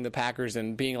impacting the Packers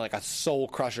and being like a soul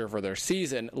crusher for their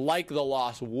season, like the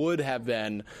loss would have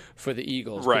been for the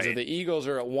Eagles. Right. Because if the Eagles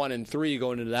are at 1-3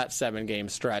 going into that 7-game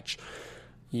stretch,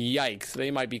 yikes!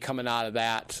 They might be coming out of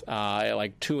that at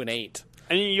like 2-8.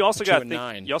 And you also got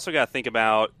to think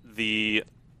about the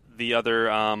other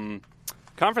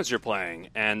conference you're playing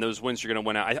and those wins you're going to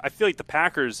win out. I feel like the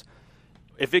Packers,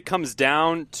 if it comes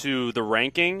down to the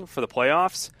ranking for the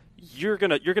playoffs, you're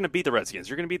gonna beat the Redskins.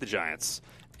 You're gonna beat the Giants,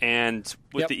 and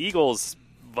with the Eagles,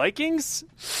 Vikings.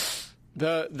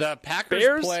 The Packers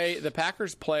Bears? The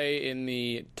Packers play in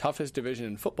the toughest division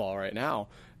in football right now.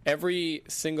 Every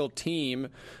single team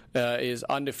is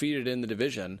undefeated in the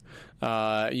division.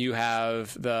 You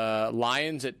have the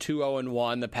Lions at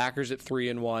 2-0-1, the Packers at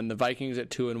 3-1, the Vikings at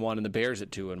 2-1, and the Bears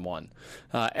at 2-1.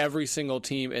 Every single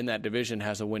team in that division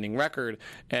has a winning record,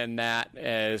 and that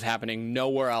is happening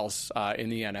nowhere else in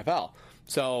the NFL.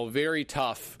 So very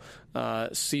tough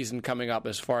season coming up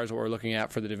as far as what we're looking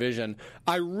at for the division.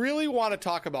 I really want to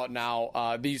talk about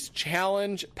now these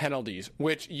challenge penalties,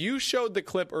 which you showed the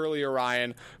clip earlier,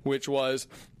 Ryan, which was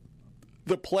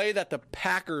the play that the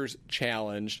Packers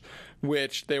challenged,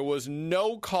 which there was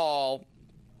no call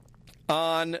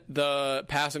on the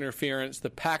pass interference. The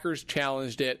Packers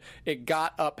challenged it. It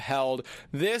got upheld.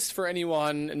 This, for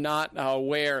anyone not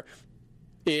aware,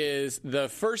 is the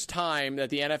first time that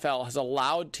the NFL has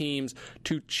allowed teams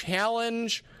to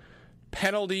challenge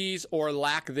penalties or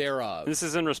lack thereof. This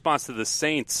is in response to the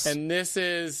Saints. And this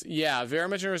is, very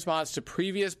much in response to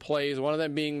previous plays, one of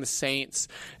them being the Saints.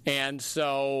 And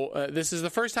so this is the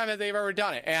first time that they've ever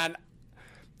done it. And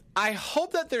I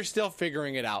hope that they're still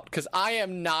figuring it out because I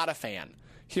am not a fan.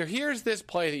 Here's this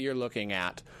play that you're looking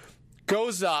at.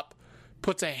 Goes up,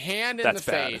 puts a hand in the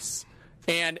face,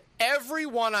 and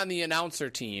everyone on the announcer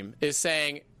team is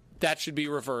saying that should be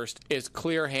reversed. It's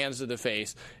clear hands to the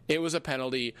face. It was a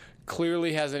penalty,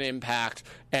 clearly has an impact,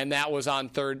 and that was on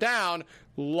third down.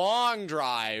 Long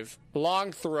drive,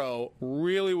 long throw,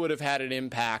 really would have had an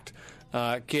impact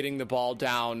getting the ball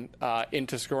down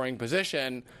into scoring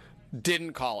position.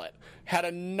 Didn't call it. Had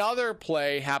another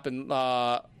play happen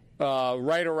right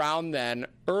around then,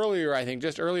 earlier, I think,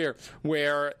 just earlier,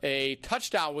 where a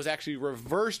touchdown was actually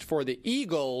reversed for the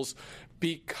Eagles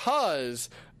because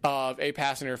of a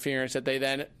pass interference that they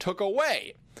then took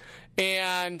away.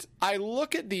 And I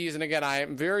look at these, and again, I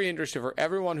am very interested for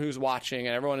everyone who's watching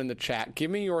and everyone in the chat. Give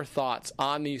me your thoughts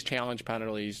on these challenge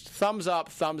penalties. Thumbs up,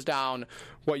 thumbs down,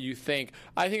 what you think.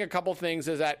 I think a couple things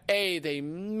is that, A, they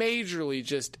majorly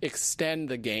just extend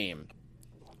the game.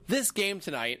 This game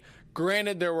tonight,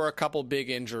 granted there were a couple big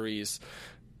injuries,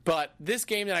 but this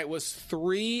game tonight was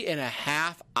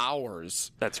 3.5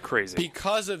 hours. That's crazy.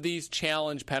 Because of these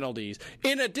challenge penalties.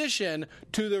 In addition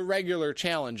to the regular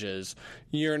challenges,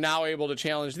 you're now able to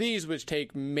challenge these, which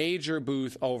take major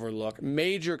booth overlook,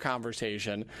 major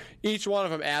conversation. Each one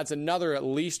of them adds another at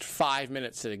least 5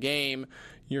 minutes to the game.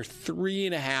 You're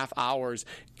 3.5 hours.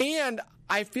 And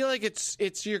I feel like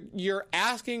you're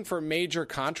asking for major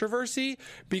controversy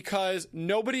because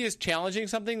nobody is challenging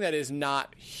something that is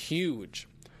not huge.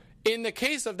 In the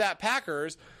case of that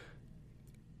Packers,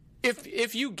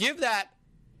 if you give that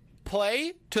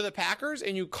play to the Packers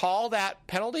and you call that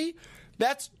penalty,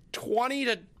 that's 20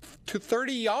 to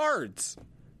 30 yards.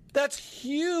 That's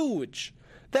huge.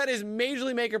 That is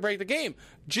majorly make or break the game.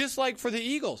 Just like for the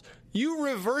Eagles, you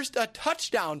reversed a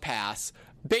touchdown pass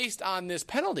based on this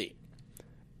penalty.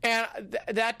 And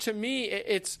that to me,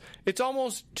 it's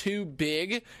almost too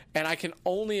big, and I can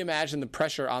only imagine the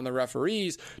pressure on the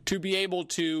referees to be able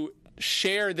to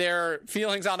share their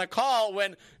feelings on a call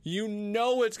when you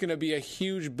know it's going to be a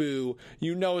huge boo,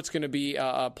 you know it's going to be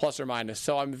a plus or minus.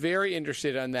 So I'm very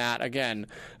interested in that. Again,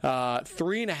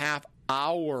 3.5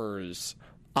 hours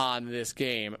on this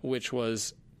game, which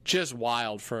was just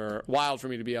wild for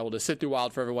me to be able to sit through,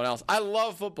 wild for everyone else. I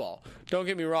love football, don't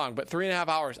get me wrong, but 3.5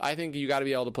 hours, I think you got to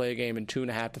be able to play a game in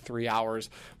 2.5 to 3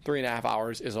 hours. 3.5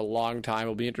 hours is a long time.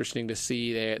 It'll be interesting to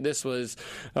see. This was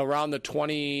around the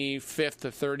 25th to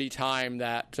 30th time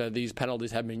that these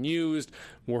penalties have been used.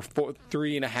 We're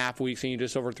 3.5 weeks in,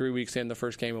 just over 3 weeks in, the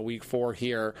first game of week 4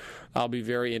 here. I'll be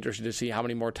very interested to see how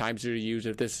many more times they're used,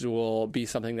 if this will be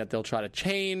something that they'll try to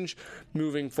change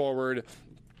moving forward.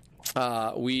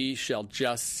 We shall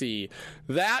just see.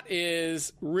 That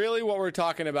is really what we're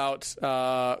talking about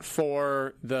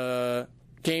for the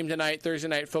game tonight, Thursday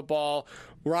Night Football.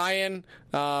 Ryan,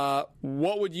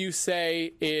 what would you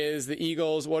say is the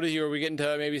Eagles? Are we getting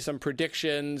to maybe some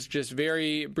predictions, just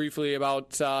very briefly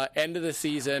about end of the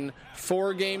season,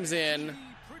 4 games in.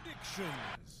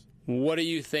 What do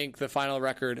you think the final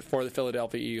record for the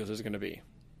Philadelphia Eagles is going to be?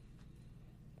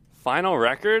 Final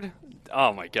record?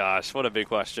 Oh, my gosh. What a big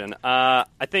question. I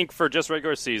think for just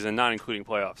regular season, not including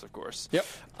playoffs, of course. Yep.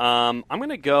 I'm going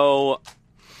to go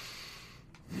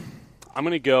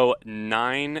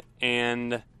 9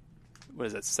 and what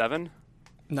is it, 7?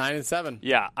 9 and 7.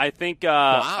 Yeah, I think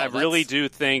I really do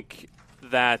think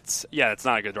that it's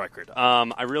not a good record.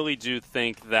 I really do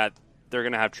think that they're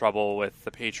going to have trouble with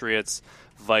the Patriots,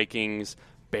 Vikings,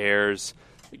 Bears.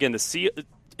 Again,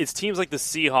 it's teams like the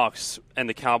Seahawks and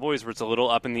the Cowboys where it's a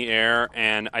little up in the air,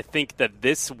 and I think that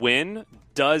this win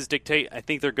does dictate. I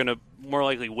think they're going to more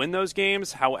likely win those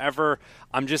games. However,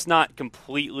 I'm just not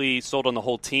completely sold on the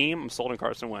whole team. I'm sold on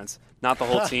Carson Wentz, not the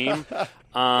whole team.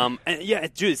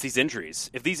 It's these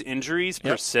injuries. If these injuries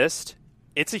persist,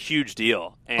 it's a huge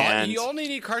deal. And you only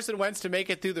need Carson Wentz to make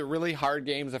it through the really hard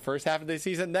games the first half of the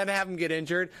season, then have him get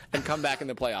injured and come back in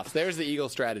the playoffs. There's the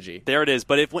Eagles' strategy. There it is.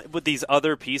 But with these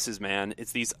other pieces, man,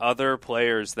 it's these other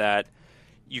players that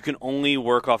you can only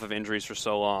work off of injuries for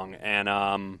so long.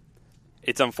 And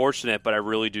it's unfortunate, but I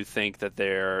really do think that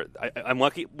I'm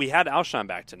lucky. We had Alshon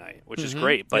back tonight, which is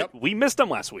great. But we missed him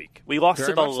last week. We lost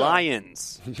to the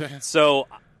Lions. So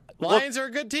Lions are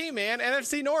a good team, man.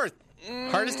 NFC North.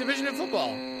 Hardest division in football.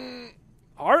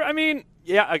 I mean,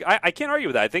 I can't argue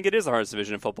with that. I think it is the hardest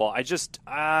division in football. I just,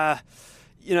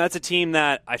 it's a team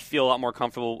that I feel a lot more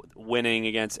comfortable winning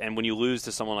against. And when you lose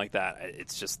to someone like that,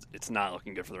 it's not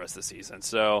looking good for the rest of the season.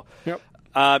 So,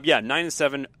 9 and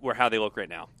 7 were how they look right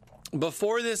now.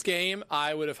 Before this game,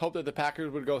 I would have hoped that the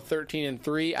Packers would go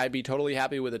 13-3. I'd be totally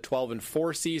happy with a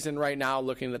 12-4 season right now,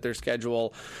 looking at their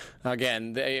schedule.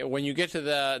 Again, when you get to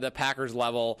the Packers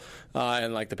level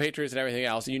and like the Patriots and everything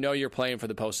else, you know you're playing for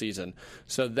the postseason.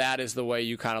 So that is the way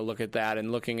you kind of look at that.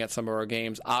 And looking at some of our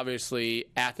games, obviously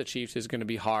at the Chiefs is going to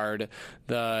be hard.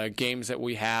 The games that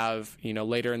we have,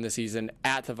 later in the season,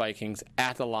 at the Vikings,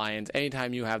 at the Lions,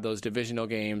 anytime you have those divisional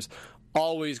games,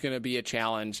 always going to be a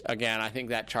challenge. Again, I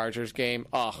think that Chargers game,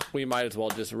 we might as well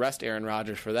just rest Aaron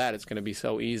Rodgers for that. It's going to be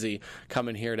so easy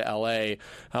coming here to L.A.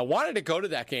 Wanted to go to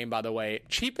that game, by the way.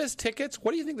 Cheapest tickets?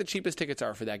 What do you think the cheapest tickets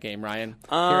are for that game, Ryan,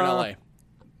 here in L.A.?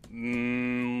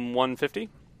 $150?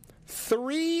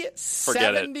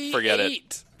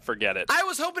 $378. Forget it. I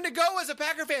was hoping to go as a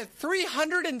Packer fan.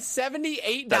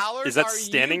 $378. Is that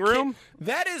standing room?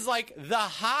 That is like the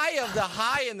high of the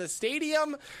high in the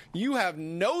stadium. You have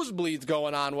nosebleeds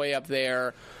going on way up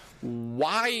there.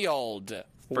 Wild.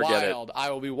 Forget it. I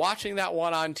will be watching that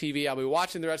one on TV. I'll be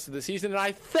watching the rest of the season. And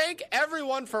I thank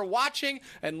everyone for watching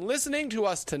and listening to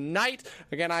us tonight.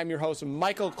 Again, I'm your host,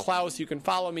 Michael Klaus. You can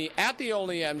follow me at The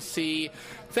Only MC.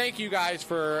 Thank you guys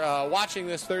for watching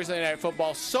this Thursday Night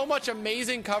Football. So much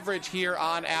amazing coverage here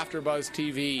on AfterBuzz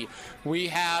TV. We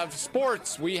have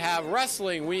sports, we have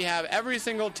wrestling, we have every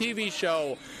single TV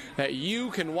show that you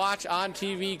can watch on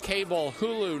TV, cable,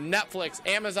 Hulu, Netflix,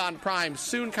 Amazon Prime,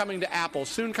 soon coming to Apple,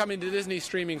 soon coming to Disney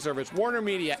streaming service, Warner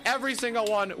Media, every single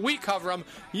one. We cover them.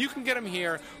 You can get them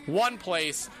here, one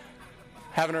place.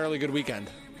 Have an early good weekend.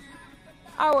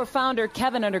 Our founder,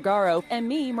 Kevin Undergaro, and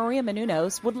me, Maria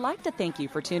Menounos, would like to thank you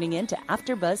for tuning in to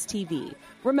AfterBuzz TV.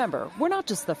 Remember, we're not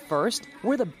just the first,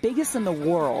 we're the biggest in the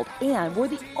world, and we're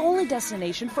the only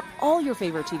destination for all your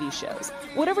favorite TV shows.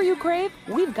 Whatever you crave,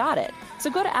 we've got it. So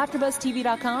go to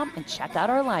AfterBuzzTV.com and check out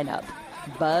our lineup.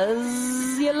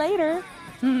 Buzz you later.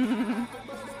 The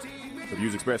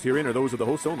views expressed herein are those of the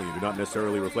hosts only and do not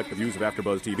necessarily reflect the views of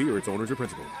AfterBuzz TV or its owners or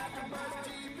principals.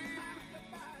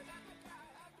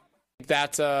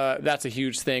 That's a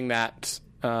huge thing that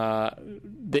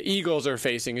the Eagles are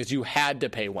facing is you had to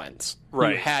pay Wentz.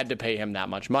 Right. You had to pay him that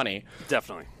much money.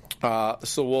 Definitely.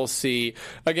 So we'll see.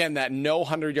 Again, that no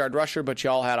 100-yard rusher, but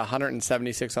y'all had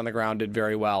 176 on the ground, did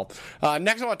very well.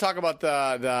 Next, I want to talk about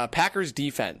the Packers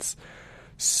defense.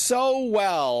 So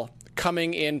well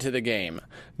coming into the game.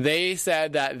 They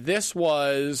said that this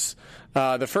was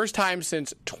the first time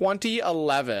since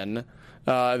 2011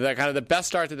 the best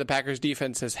start that the Packers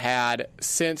defense has had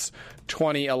since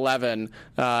 2011.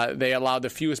 They allowed the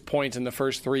fewest points in the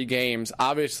first three games.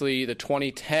 Obviously, the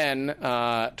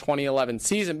 2010-2011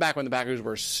 season, back when the Packers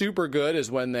were super good,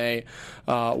 is when they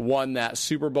won that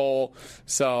Super Bowl.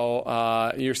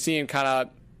 So you're seeing kind of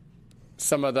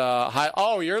some of the high.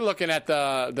 Oh, you're looking at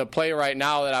the play right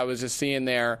now that I was just seeing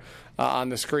there. On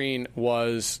the screen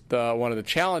was one of the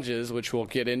challenges, which we'll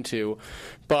get into.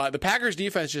 But the Packers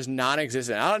defense just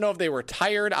non-existent. I don't know if they were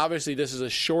tired. Obviously, this is a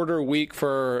shorter week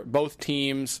for both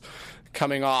teams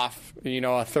coming off,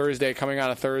 a Thursday, coming on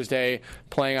a Thursday,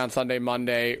 playing on Sunday,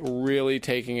 Monday, really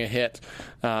taking a hit.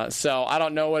 So I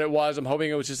don't know what it was. I'm hoping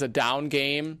it was just a down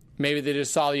game. Maybe they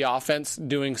just saw the offense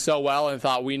doing so well and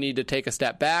thought we need to take a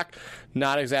step back.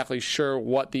 Not exactly sure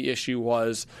what the issue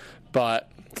was,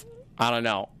 but I don't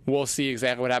know. We'll see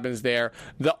exactly what happens there.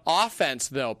 The offense,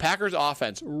 though, Packers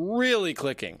offense, really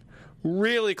clicking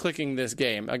this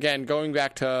game. Again, going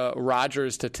back to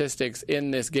Rodgers' statistics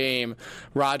in this game,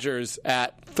 Rodgers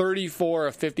at 34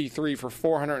 of 53 for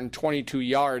 422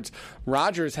 yards.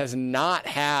 Rodgers has not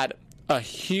had a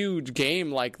huge game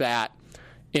like that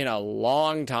in a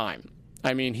long time.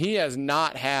 I mean, he has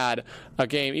not had a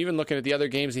game, even looking at the other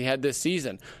games he had this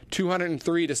season,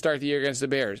 203 to start the year against the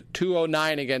Bears,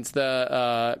 209 against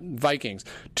the Vikings,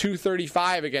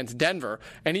 235 against Denver,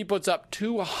 and he puts up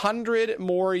 200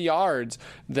 more yards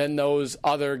than those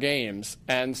other games.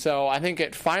 And so I think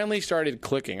it finally started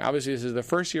clicking. Obviously, this is the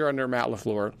first year under Matt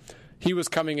LaFleur. He was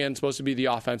coming in, supposed to be the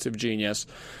offensive genius,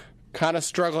 kind of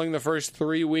struggling the first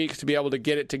 3 weeks to be able to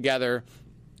get it together.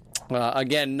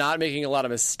 Again, not making a lot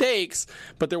of mistakes,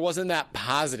 but there wasn't that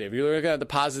positive. You're looking at the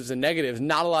positives and negatives.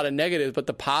 Not a lot of negatives, but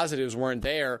the positives weren't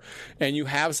there. And you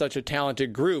have such a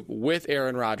talented group with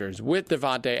Aaron Rodgers, with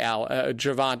Devontae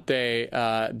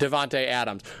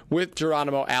Adams, with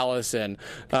Geronimo Allison.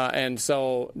 And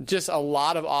so just a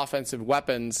lot of offensive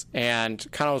weapons, and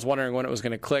kind of was wondering when it was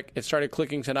going to click. It started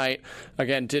clicking tonight.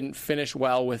 Again, didn't finish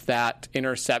well with that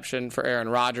interception for Aaron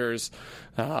Rodgers.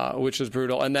 which was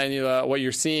brutal. And then what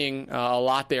you're seeing a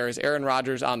lot there is Aaron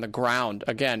Rodgers on the ground.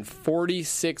 Again,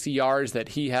 46 yards that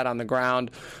he had on the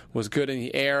ground, was good in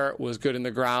the air, was good in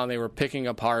the ground. They were picking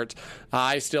apart.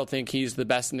 I still think he's the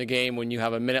best in the game when you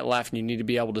have a minute left and you need to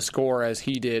be able to score, as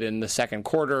he did in the second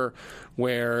quarter,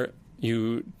 where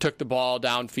you took the ball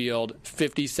downfield,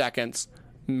 50 seconds,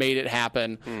 made it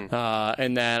happen.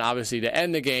 And then obviously to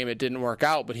end the game, it didn't work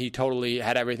out, but he totally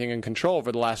had everything in control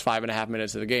for the last 5.5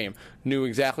 minutes of the game. Knew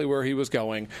exactly where he was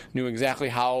going, knew exactly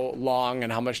how long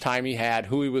and how much time he had,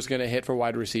 who he was going to hit for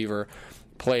wide receiver.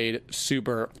 Played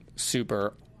super,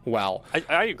 super well.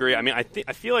 I agree. I mean, I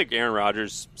feel like Aaron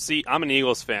Rodgers, see, I'm an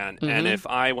Eagles fan, and if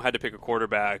I had to pick a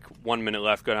quarterback, 1 minute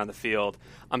left, go down the field,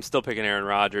 I'm still picking Aaron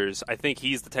Rodgers. I think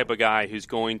he's the type of guy who's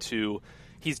going to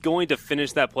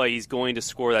finish that play. He's going to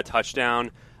score that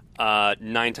touchdown.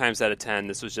 9 times out of 10,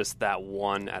 this was just that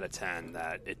 1 out of 10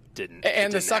 that it didn't.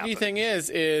 And the sucky thing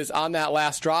is on that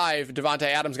last drive, Devontae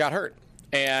Adams got hurt.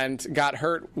 And got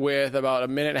hurt with about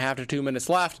 1.5 to 2 minutes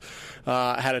left.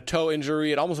 Had a toe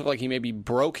injury. It almost looked like he maybe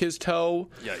broke his toe.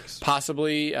 Yikes.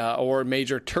 Possibly, or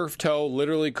major turf toe.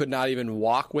 Literally could not even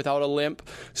walk without a limp.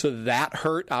 So that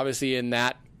hurt. Obviously, in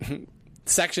that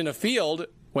section of field,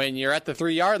 when you're at the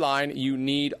 3-yard line, you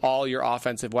need all your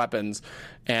offensive weapons,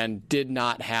 and did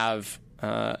not have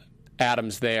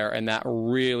Adams there, and that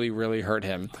really, really hurt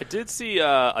him. I did see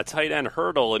a tight end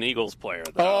hurdle an Eagles player,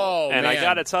 though. Oh, and man. I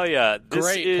got to tell you, this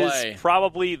Great is play.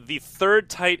 Probably the third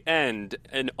tight end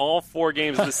in all 4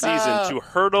 games of the season to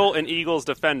hurdle an Eagles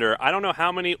defender. I don't know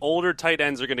how many older tight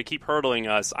ends are going to keep hurdling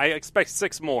us. I expect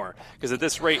 6 more, because at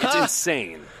this rate, it's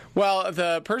insane. Well,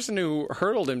 the person who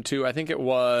hurdled him to, I think it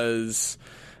was...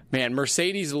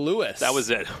 Mercedes Lewis. That was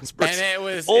it. And it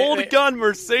was gun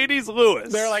Mercedes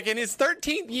Lewis. They're like, in his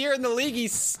 13th year in the league,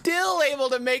 he's still able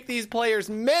to make these players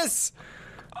miss.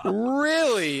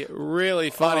 Really, really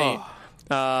funny.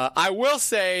 I will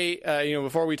say,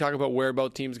 before we talk about where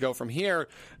both teams go from here,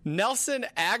 Nelson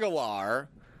Aguilar.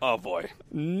 Oh, boy.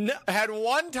 Had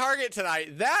 1 target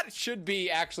tonight. That should be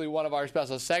actually one of our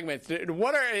special segments.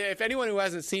 If anyone who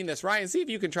hasn't seen this, Ryan, see if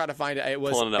you can try to find it. It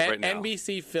was Pulling it up right now.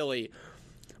 NBC Philly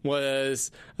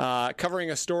was covering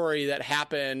a story that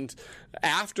happened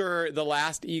after the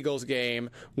last Eagles game,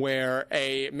 where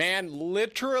a man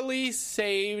literally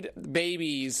saved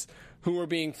babies who were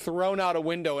being thrown out a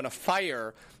window in a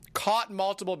fire, caught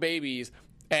multiple babies,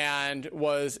 and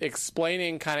was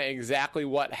explaining kind of exactly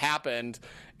what happened.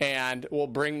 And we'll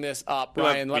bring this up.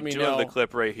 Ryan, let me know. The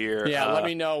clip right here. Yeah, let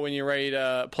me know when you're ready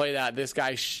to play that. This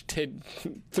guy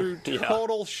threw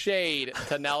total shade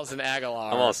to Nelson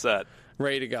Aguilar. I'm all set.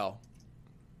 Ready to go.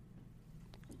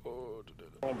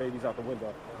 Throwing babies out the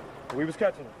window. We was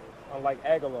catching them, unlike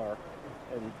Aguilar.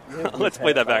 And let's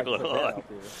play that back a little.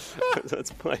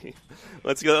 Let's play.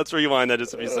 Let's go. Let's rewind that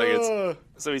just a few seconds.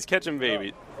 So he's catching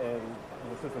babies. And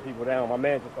assisting people down. My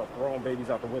man just started throwing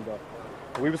babies out the window.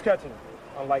 We was catching them,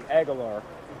 unlike Aguilar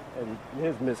and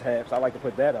his mishaps. I like to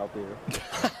put that out there.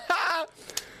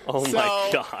 My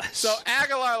gosh. So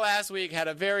Aguilar last week had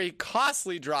a very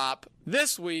costly drop.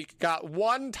 This week got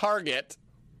 1 target,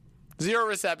 0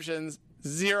 receptions,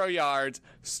 0 yards,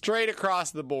 straight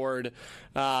across the board.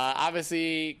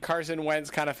 Obviously, Carson Wentz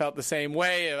kind of felt the same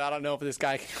way. I don't know if this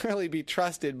guy can really be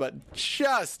trusted, but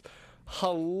just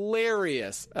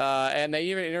hilarious. And they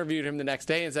even interviewed him the next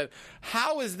day and said,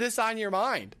 how is this on your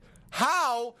mind?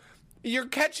 How? You're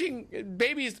catching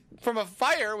babies from a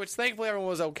fire, which thankfully everyone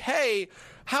was okay.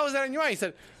 How is that on your mind? He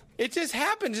said, it just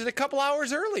happened just a couple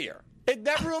hours earlier.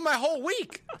 That ruined my whole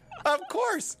week. Of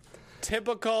course.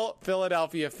 Typical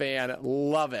Philadelphia fan.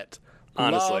 Love it.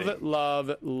 Honestly.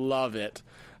 Love it.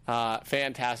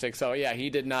 Fantastic. So, yeah,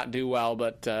 he did not do well,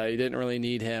 but you didn't really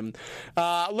need him.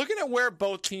 Looking at where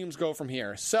both teams go from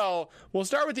here. So, we'll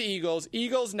start with the Eagles.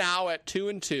 Eagles now at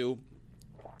 2-2.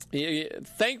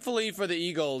 Thankfully for the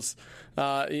Eagles,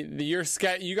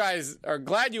 you guys are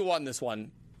glad you won this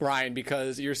one, Ryan,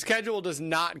 because your schedule does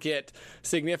not get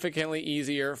significantly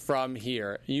easier from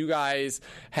here. You guys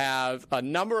have a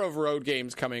number of road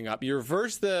games coming up. You're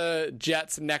versus the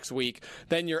Jets next week.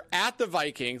 Then you're at the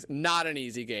Vikings, not an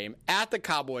easy game. At the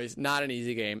Cowboys, not an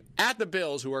easy game. At the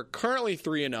Bills, who are currently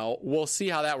 3-0. We'll see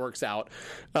how that works out,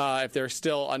 if they're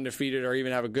still undefeated or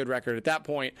even have a good record at that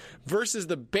point. Versus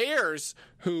the Bears,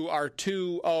 who are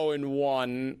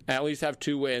 2-0-1, at least have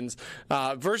 2 wins,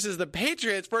 versus the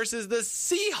Patriots, versus the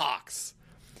Seahawks.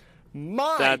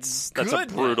 That's a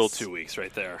brutal 2 weeks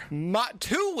right there.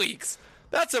 2 weeks.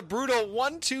 That's a brutal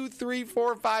 1, 2, 3,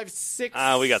 4, 5, 6,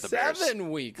 we got the 7 Bears.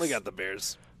 weeks. We got the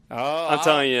Bears. Oh, I'm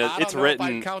telling you, I it's don't know written.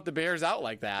 if I'd count the Bears out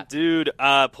like that, dude.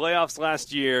 Playoffs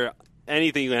last year.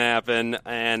 anything can happen,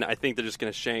 and I think they're just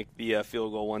going to shank the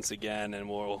field goal once again, and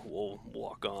we'll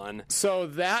walk on. So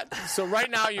right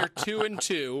now you're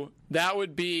 2-2. That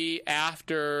would be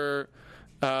after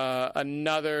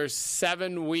another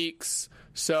 7 weeks.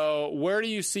 So where do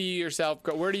you see yourself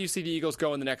go? Where do you see the Eagles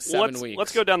go in the next 7 weeks?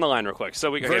 Let's go down the line real quick.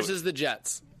 So versus the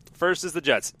Jets. First is the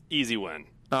Jets. Easy win.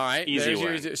 All right. Easy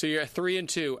win. So you're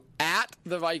 3-2 at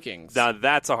the Vikings. Now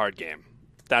that's a hard game.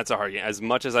 As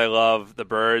much as I love the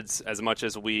Birds, as much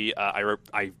as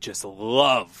I just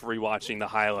love rewatching the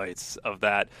highlights of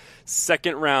that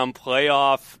second round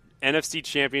playoff NFC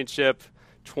Championship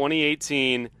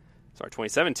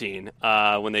 2017,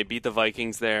 when they beat the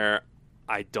Vikings there.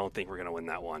 I don't think we're going to win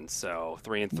that one. So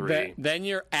 3-3. Then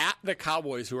you're at the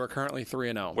Cowboys, who are currently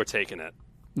 3-0. We're taking it.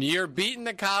 You're beating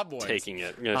the Cowboys. Taking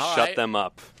it. We're going to shut them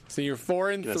up. So you're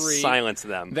 4-3. Silence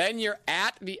them. Then you're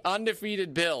at the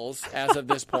undefeated Bills as of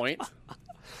this point.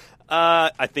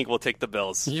 I think we'll take the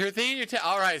Bills.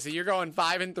 All right, so you're going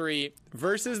 5-3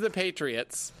 versus the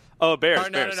Patriots. Oh,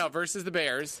 Bears. No, versus the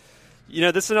Bears. You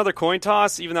know, this is another coin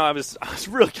toss, even though I was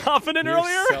really confident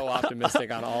earlier. You're so optimistic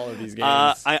on all of these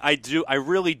games. I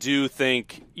really do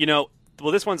think,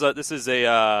 this is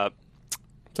a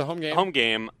it's a home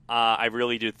game. I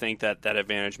really do think that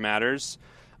advantage matters.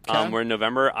 Okay. We're in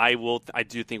November. I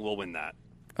do think we'll win that.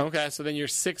 Okay, so then you're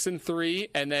 6-3,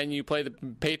 and then you play the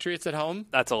Patriots at home.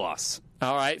 That's a loss.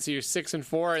 All right, so you're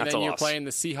 6-4, and then you're playing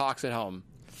the Seahawks at home.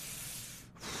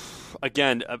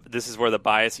 Again, this is where the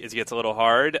bias gets a little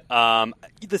hard. The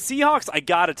Seahawks, I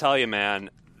gotta tell you, man,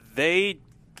 I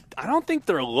don't think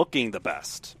they're looking the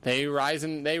best. They rise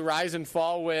and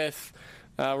fall with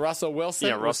Russell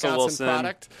Wilson, Russell Wisconsin Wilson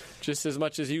product, just as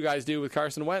much as you guys do with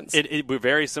Carson Wentz. We're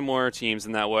very similar teams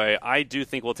in that way. I do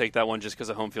think we'll take that one just because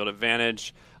of home field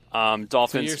advantage.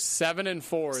 Dolphins. So you're 7-4.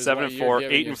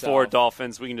 7-4, 8-4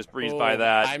 Dolphins. We can just breeze by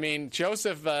that. I mean,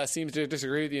 Joseph seems to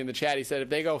disagree with you in the chat. He said if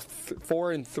they go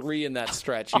 4-3 in that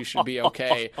stretch, you should be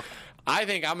okay. I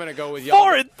think I'm going to go with y'all.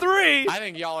 4-3. I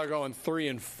think y'all are going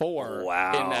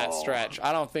 3-4 in that stretch.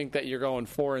 I don't think that you're going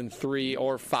 4-3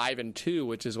 or 5-2,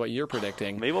 which is what you're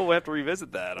predicting. Maybe we'll have to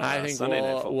revisit that. I think Sunday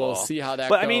Night Football. We'll see how that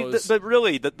goes. I mean, but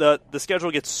really, the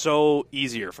schedule gets so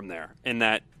easier from there. In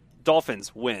that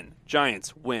Dolphins win,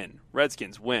 Giants win,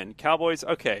 Redskins win, Cowboys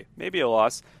maybe a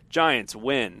loss, Giants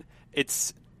win.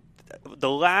 It's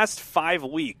the last 5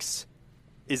 weeks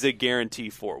is a guarantee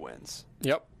 4 wins.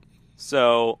 Yep.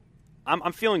 So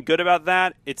I'm feeling good about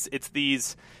that. It's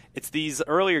these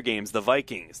earlier games, the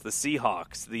Vikings, the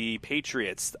Seahawks, the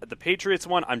Patriots. The Patriots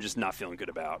one, I'm just not feeling good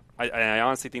about. I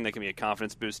honestly think that can be a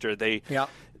confidence booster. They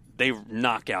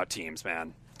knock out teams,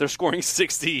 man. They're scoring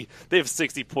 60. They have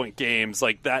 60-point games.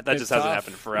 Like that just hasn't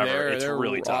happened forever. It's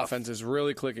really tough. Offense is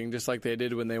really clicking, just like they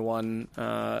did when they won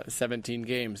 17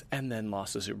 games and then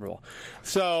lost the Super Bowl.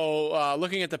 So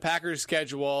looking at the Packers'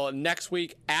 schedule, next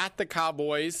week at the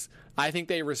Cowboys, I think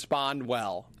they respond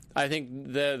well. I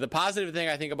think the positive thing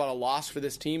I think about a loss for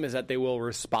this team is that they will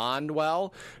respond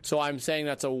well. So I'm saying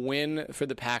that's a win for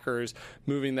the Packers,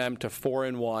 moving them to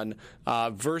 4-1.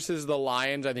 Versus the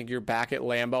Lions, I think you're back at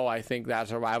Lambeau. I think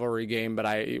that's a rivalry game,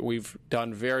 but we've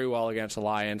done very well against the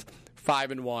Lions.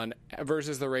 5-1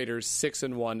 versus the Raiders,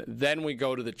 6-1. Then we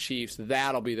go to the Chiefs.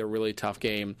 That'll be the really tough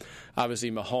game. Obviously,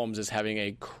 Mahomes is having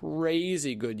a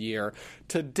crazy good year.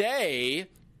 Today,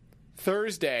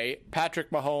 Thursday, Patrick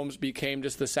Mahomes became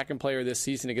just the second player this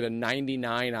season to get a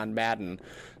 99 on Madden.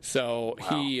 So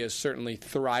he is certainly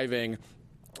thriving.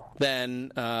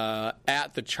 Then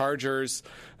at the Chargers,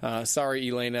 sorry,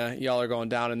 Elena, y'all are going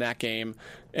down in that game.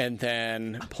 And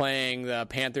then playing the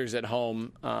Panthers at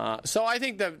home. So I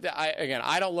think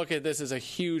I don't look at this as a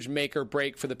huge make or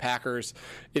break for the Packers.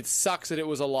 It sucks that it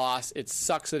was a loss. It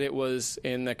sucks that it was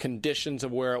in the conditions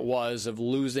of where it was, of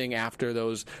losing after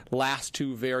those last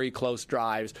 2 very close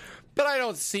drives. But I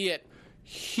don't see it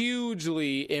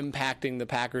hugely impacting the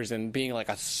Packers and being like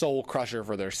a soul crusher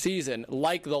for their season,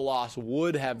 like the loss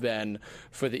would have been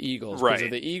for the Eagles. Right. Because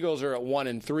if the Eagles are at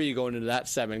 1-3 going into that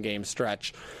 7-game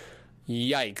stretch,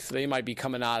 yikes! They might be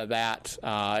coming out of that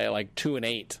at like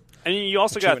 2-8. And you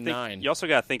also got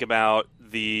to think about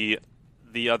the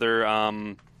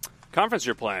other conference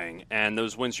you're playing and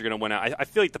those wins you're going to win out. I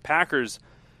feel like the Packers,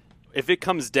 if it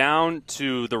comes down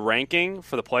to the ranking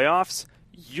for the playoffs,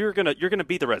 you're gonna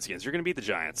beat the Redskins. You're gonna beat the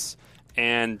Giants.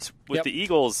 And with the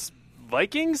Eagles,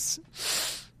 Vikings,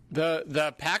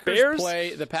 the Packers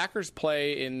Bears?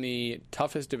 play in the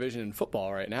toughest division in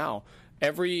football right now.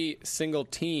 every single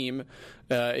team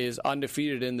is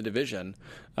undefeated in the division.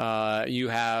 You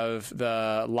have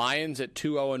the Lions at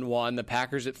 2-0-1, the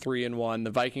Packers at 3-1,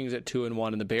 the Vikings at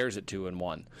 2-1, and the Bears at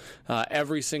 2-1.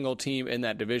 Every single team in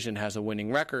that division has a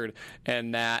winning record,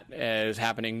 and that is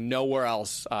happening nowhere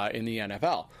else in the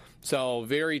NFL. So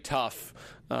very tough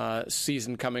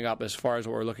season coming up as far as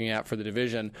what we're looking at for the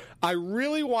division. I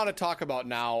really want to talk about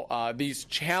now these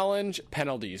challenge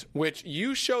penalties, which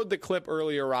you showed the clip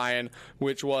earlier, Ryan,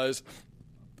 which was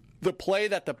the play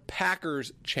that the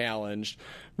Packers challenged,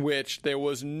 which there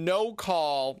was no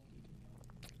call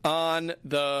on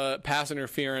the pass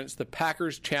interference. The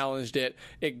Packers challenged it.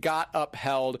 It got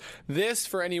upheld. This,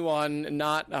 for anyone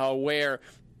not aware,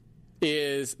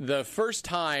 is the first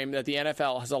time that the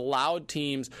NFL has allowed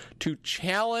teams to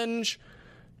challenge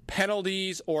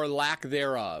penalties or lack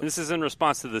thereof. This is in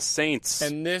response to the Saints.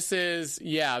 And this is,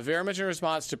 very much in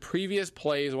response to previous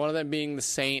plays, one of them being the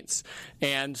Saints.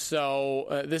 And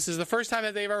so this is the first time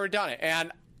that they've ever done it.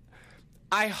 And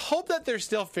I hope that they're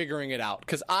still figuring it out,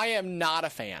 because I am not a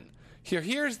fan.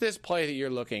 Here's this play that you're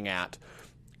looking at.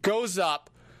 Goes up,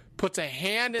 puts a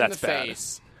hand in the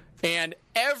face, and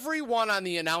everyone on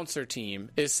the announcer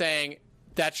team is saying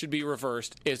that should be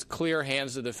reversed. It's clear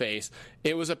hands to the face.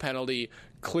 It was a penalty,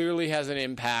 clearly has an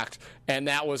impact, and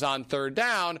that was on third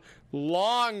down.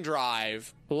 Long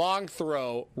drive, long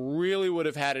throw, really would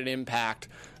have had an impact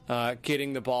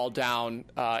getting the ball down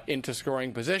into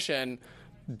scoring position.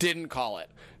 Didn't call it.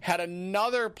 Had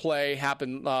another play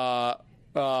happen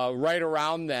right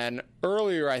around then,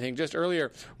 earlier, I think, just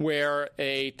earlier, where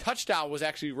a touchdown was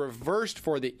actually reversed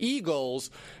for the Eagles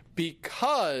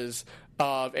because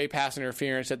of a pass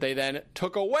interference that they then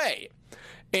took away.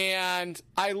 And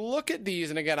I look at these,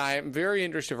 and again, I am very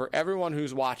interested for everyone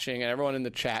who's watching and everyone in the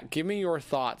chat. Give me your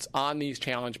thoughts on these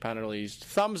challenge penalties.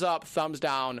 Thumbs up, thumbs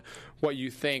down, what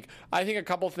you think. I think a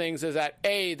couple things is that,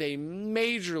 A, they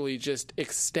majorly just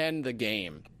extend the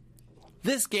game.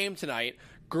 This game tonight,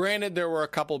 granted there were a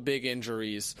couple big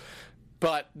injuries,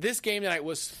 but this game tonight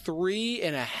was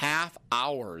 3.5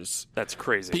 hours. That's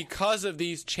crazy. Because of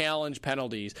these challenge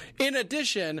penalties. In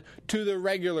addition to the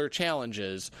regular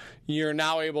challenges, you're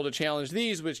now able to challenge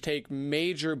these, which take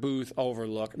major booth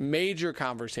overlook, major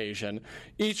conversation.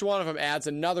 Each one of them adds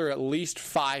another at least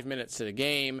 5 minutes to the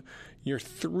game. You're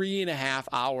 3.5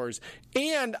 hours.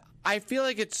 And I feel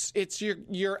like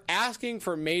you're asking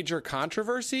for major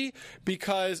controversy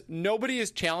because nobody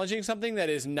is challenging something that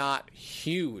is not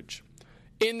huge.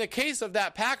 In the case of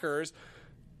that Packers,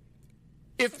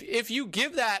 if you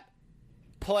give that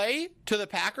play to the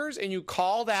Packers and you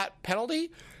call that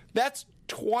penalty, that's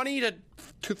 20 to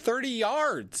 30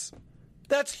 yards.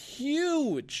 That's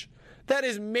huge. That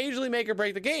is majorly make or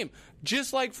break the game.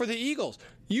 Just like for the Eagles,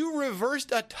 you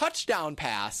reversed a touchdown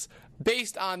pass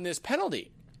based on this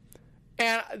penalty.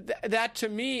 And that, to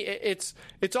me, it's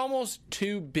almost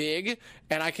too big,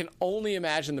 and I can only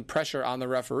imagine the pressure on the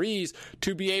referees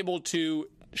to be able to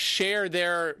share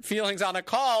their feelings on a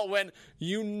call when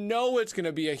you know it's going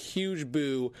to be a huge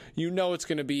boo, you know it's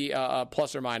going to be a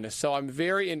plus or minus. So I'm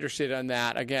very interested in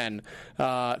that. Again,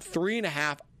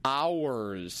 3.5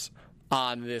 hours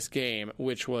on this game,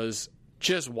 which was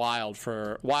just wild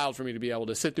for me to be able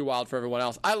to sit through, wild for everyone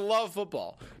else. I love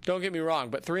football. Don't get me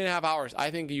wrong, but 3.5 hours, I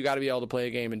think you got to be able to play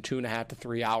a game in 2.5 to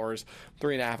 3 hours.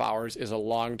 3.5 hours is a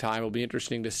long time. It'll be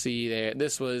interesting to see.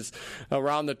 This was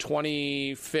around the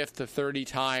 25th to 30th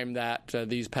time that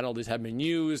these penalties have been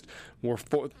used. We're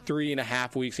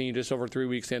 3.5 weeks in, just over 3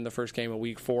 weeks in, the first game of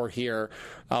week 4 here.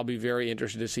 I'll be very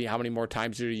interested to see how many more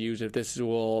times they're used, if this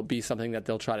will be something that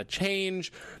they'll try to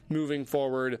change moving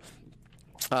forward.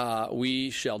 We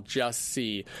shall just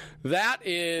see. That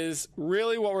is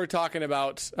really what we're talking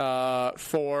about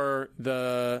for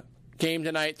the game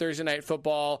tonight, Thursday Night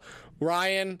Football.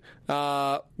 Ryan,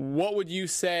 what would you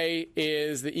say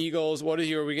is the Eagles? Are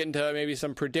we getting to maybe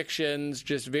some predictions,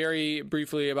 just very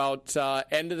briefly about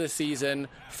end of the season,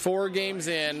 4 games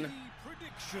in.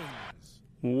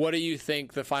 What do you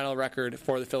think the final record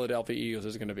for the Philadelphia Eagles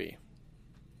is going to be?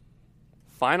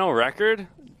 Final record?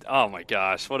 Oh my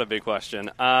gosh, what a big question.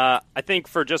 I think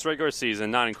for just regular season,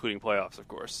 not including playoffs, of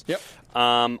course. Yep.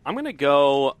 I'm gonna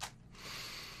go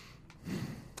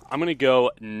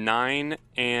 9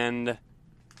 and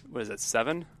what is it,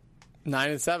 7? 9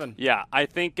 and 7. Yeah, I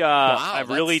think wow, I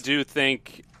really do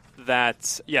think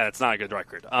that it's not a good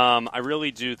record. I really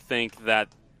do think that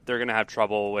they're gonna have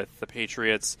trouble with the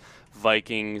Patriots,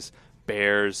 Vikings,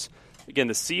 Bears.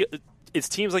 Again, it's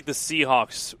teams like the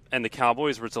Seahawks and the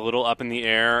Cowboys where it's a little up in the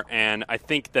air, and I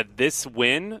think that this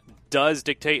win does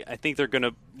dictate. I think they're going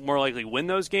to more likely win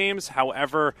those games.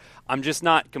 However, I'm just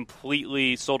not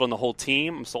completely sold on the whole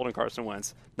team. I'm sold on Carson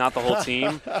Wentz, not the whole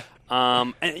team.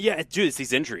 And yeah, dude, it's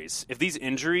these injuries. If these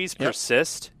injuries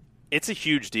persist, it's a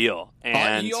huge deal.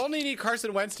 And you only need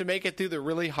Carson Wentz to make it through the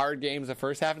really hard games the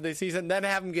first half of the season, then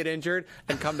have him get injured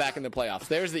and come back in the playoffs.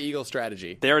 There's the Eagles'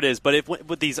 strategy. There it is. But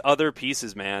with these other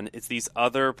pieces, man, it's these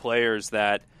other players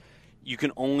that you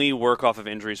can only work off of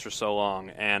injuries for so long.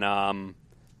 And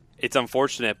it's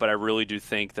unfortunate, but I really do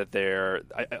think that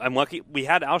I'm lucky. We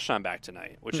had Alshon back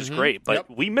tonight, which is great.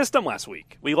 But we missed him last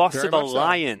week. We lost to the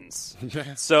Lions.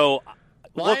 So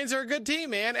Lions are a good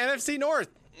team, man. NFC North.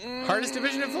 Hardest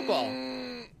division in football.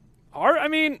 I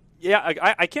mean, yeah,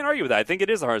 I can't argue with that. I think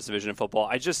it is the hardest division in football.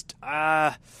 I just,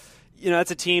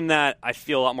 it's a team that I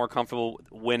feel a lot more comfortable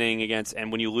winning against.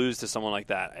 And when you lose to someone like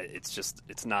that,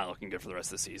 it's not looking good for the rest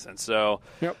of the season. So,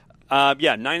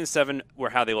 9-7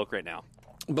 were how they look right now.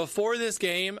 Before this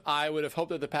game, I would have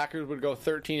hoped that the Packers would go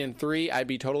 13-3. I'd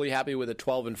be totally happy with a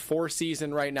 12-4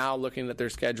 season right now, looking at their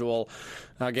schedule.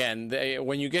 Again,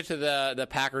 when you get to the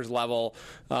Packers level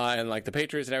and like the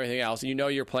Patriots and everything else, you know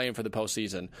you're playing for the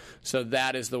postseason. So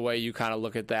that is the way you kind of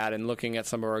look at that. And looking at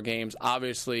some of our games,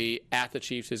 obviously at the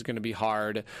Chiefs is going to be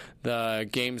hard. The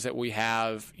games that we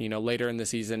have, later in the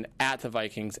season, at the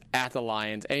Vikings, at the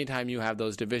Lions, anytime you have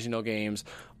those divisional games,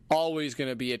 always going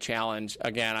to be a challenge.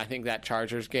 Again, I think that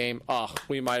Chargers game,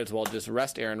 we might as well just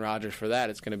rest Aaron Rodgers for that.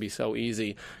 It's going to be so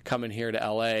easy coming here to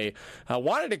L.A.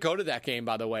 Wanted to go to that game,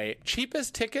 by the way.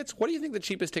 Cheapest tickets? What do you think the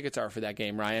cheapest tickets are for that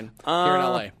game, Ryan, here in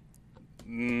L.A.?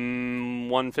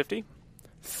 $150?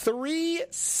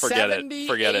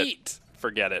 $378.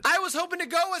 Forget it. I was hoping to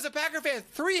go as a Packer fan.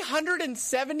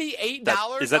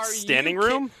 $378. Is that standing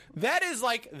room? That is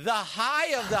like the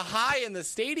high of the high in the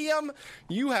stadium.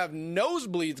 You have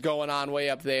nosebleeds going on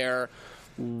way up there.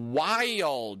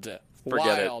 Wild.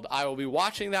 Forget it. I will be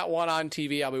watching that one on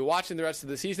TV. I'll be watching the rest of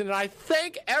the season. And I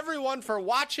thank everyone for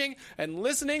watching and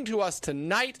listening to us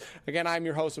tonight. Again, I'm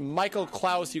your host, Michael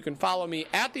Klaus. You can follow me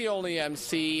at The Only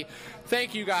MC.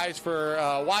 Thank you guys for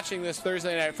watching this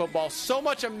Thursday Night Football. So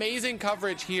much amazing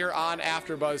coverage here on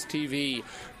AfterBuzz TV.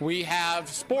 We have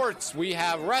sports, we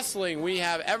have wrestling, we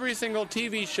have every single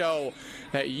TV show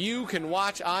that you can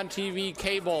watch on TV,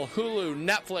 cable, Hulu,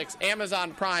 Netflix,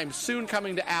 Amazon Prime, soon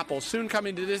coming to Apple, soon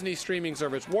coming to Disney streaming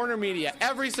service, Warner Media,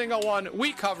 every single one.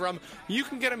 We cover them. You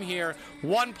can get them here,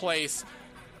 one place.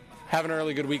 Have an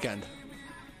early good weekend.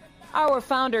 Our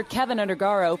founder, Kevin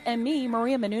Undergaro, and me,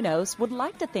 Maria Menounos, would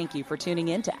like to thank you for tuning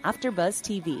in to AfterBuzz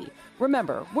TV.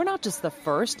 Remember, we're not just the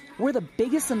first, we're the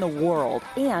biggest in the world,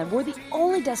 and we're the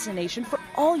only destination for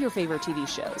all your favorite TV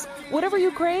shows. Whatever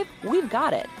you crave, we've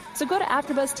got it. So go to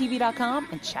AfterBuzzTV.com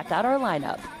and check out our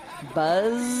lineup.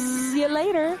 Buzz you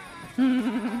later.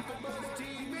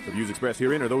 The views expressed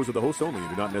herein are those of the hosts only and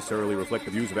do not necessarily reflect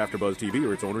the views of AfterBuzz TV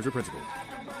or its owners or principals.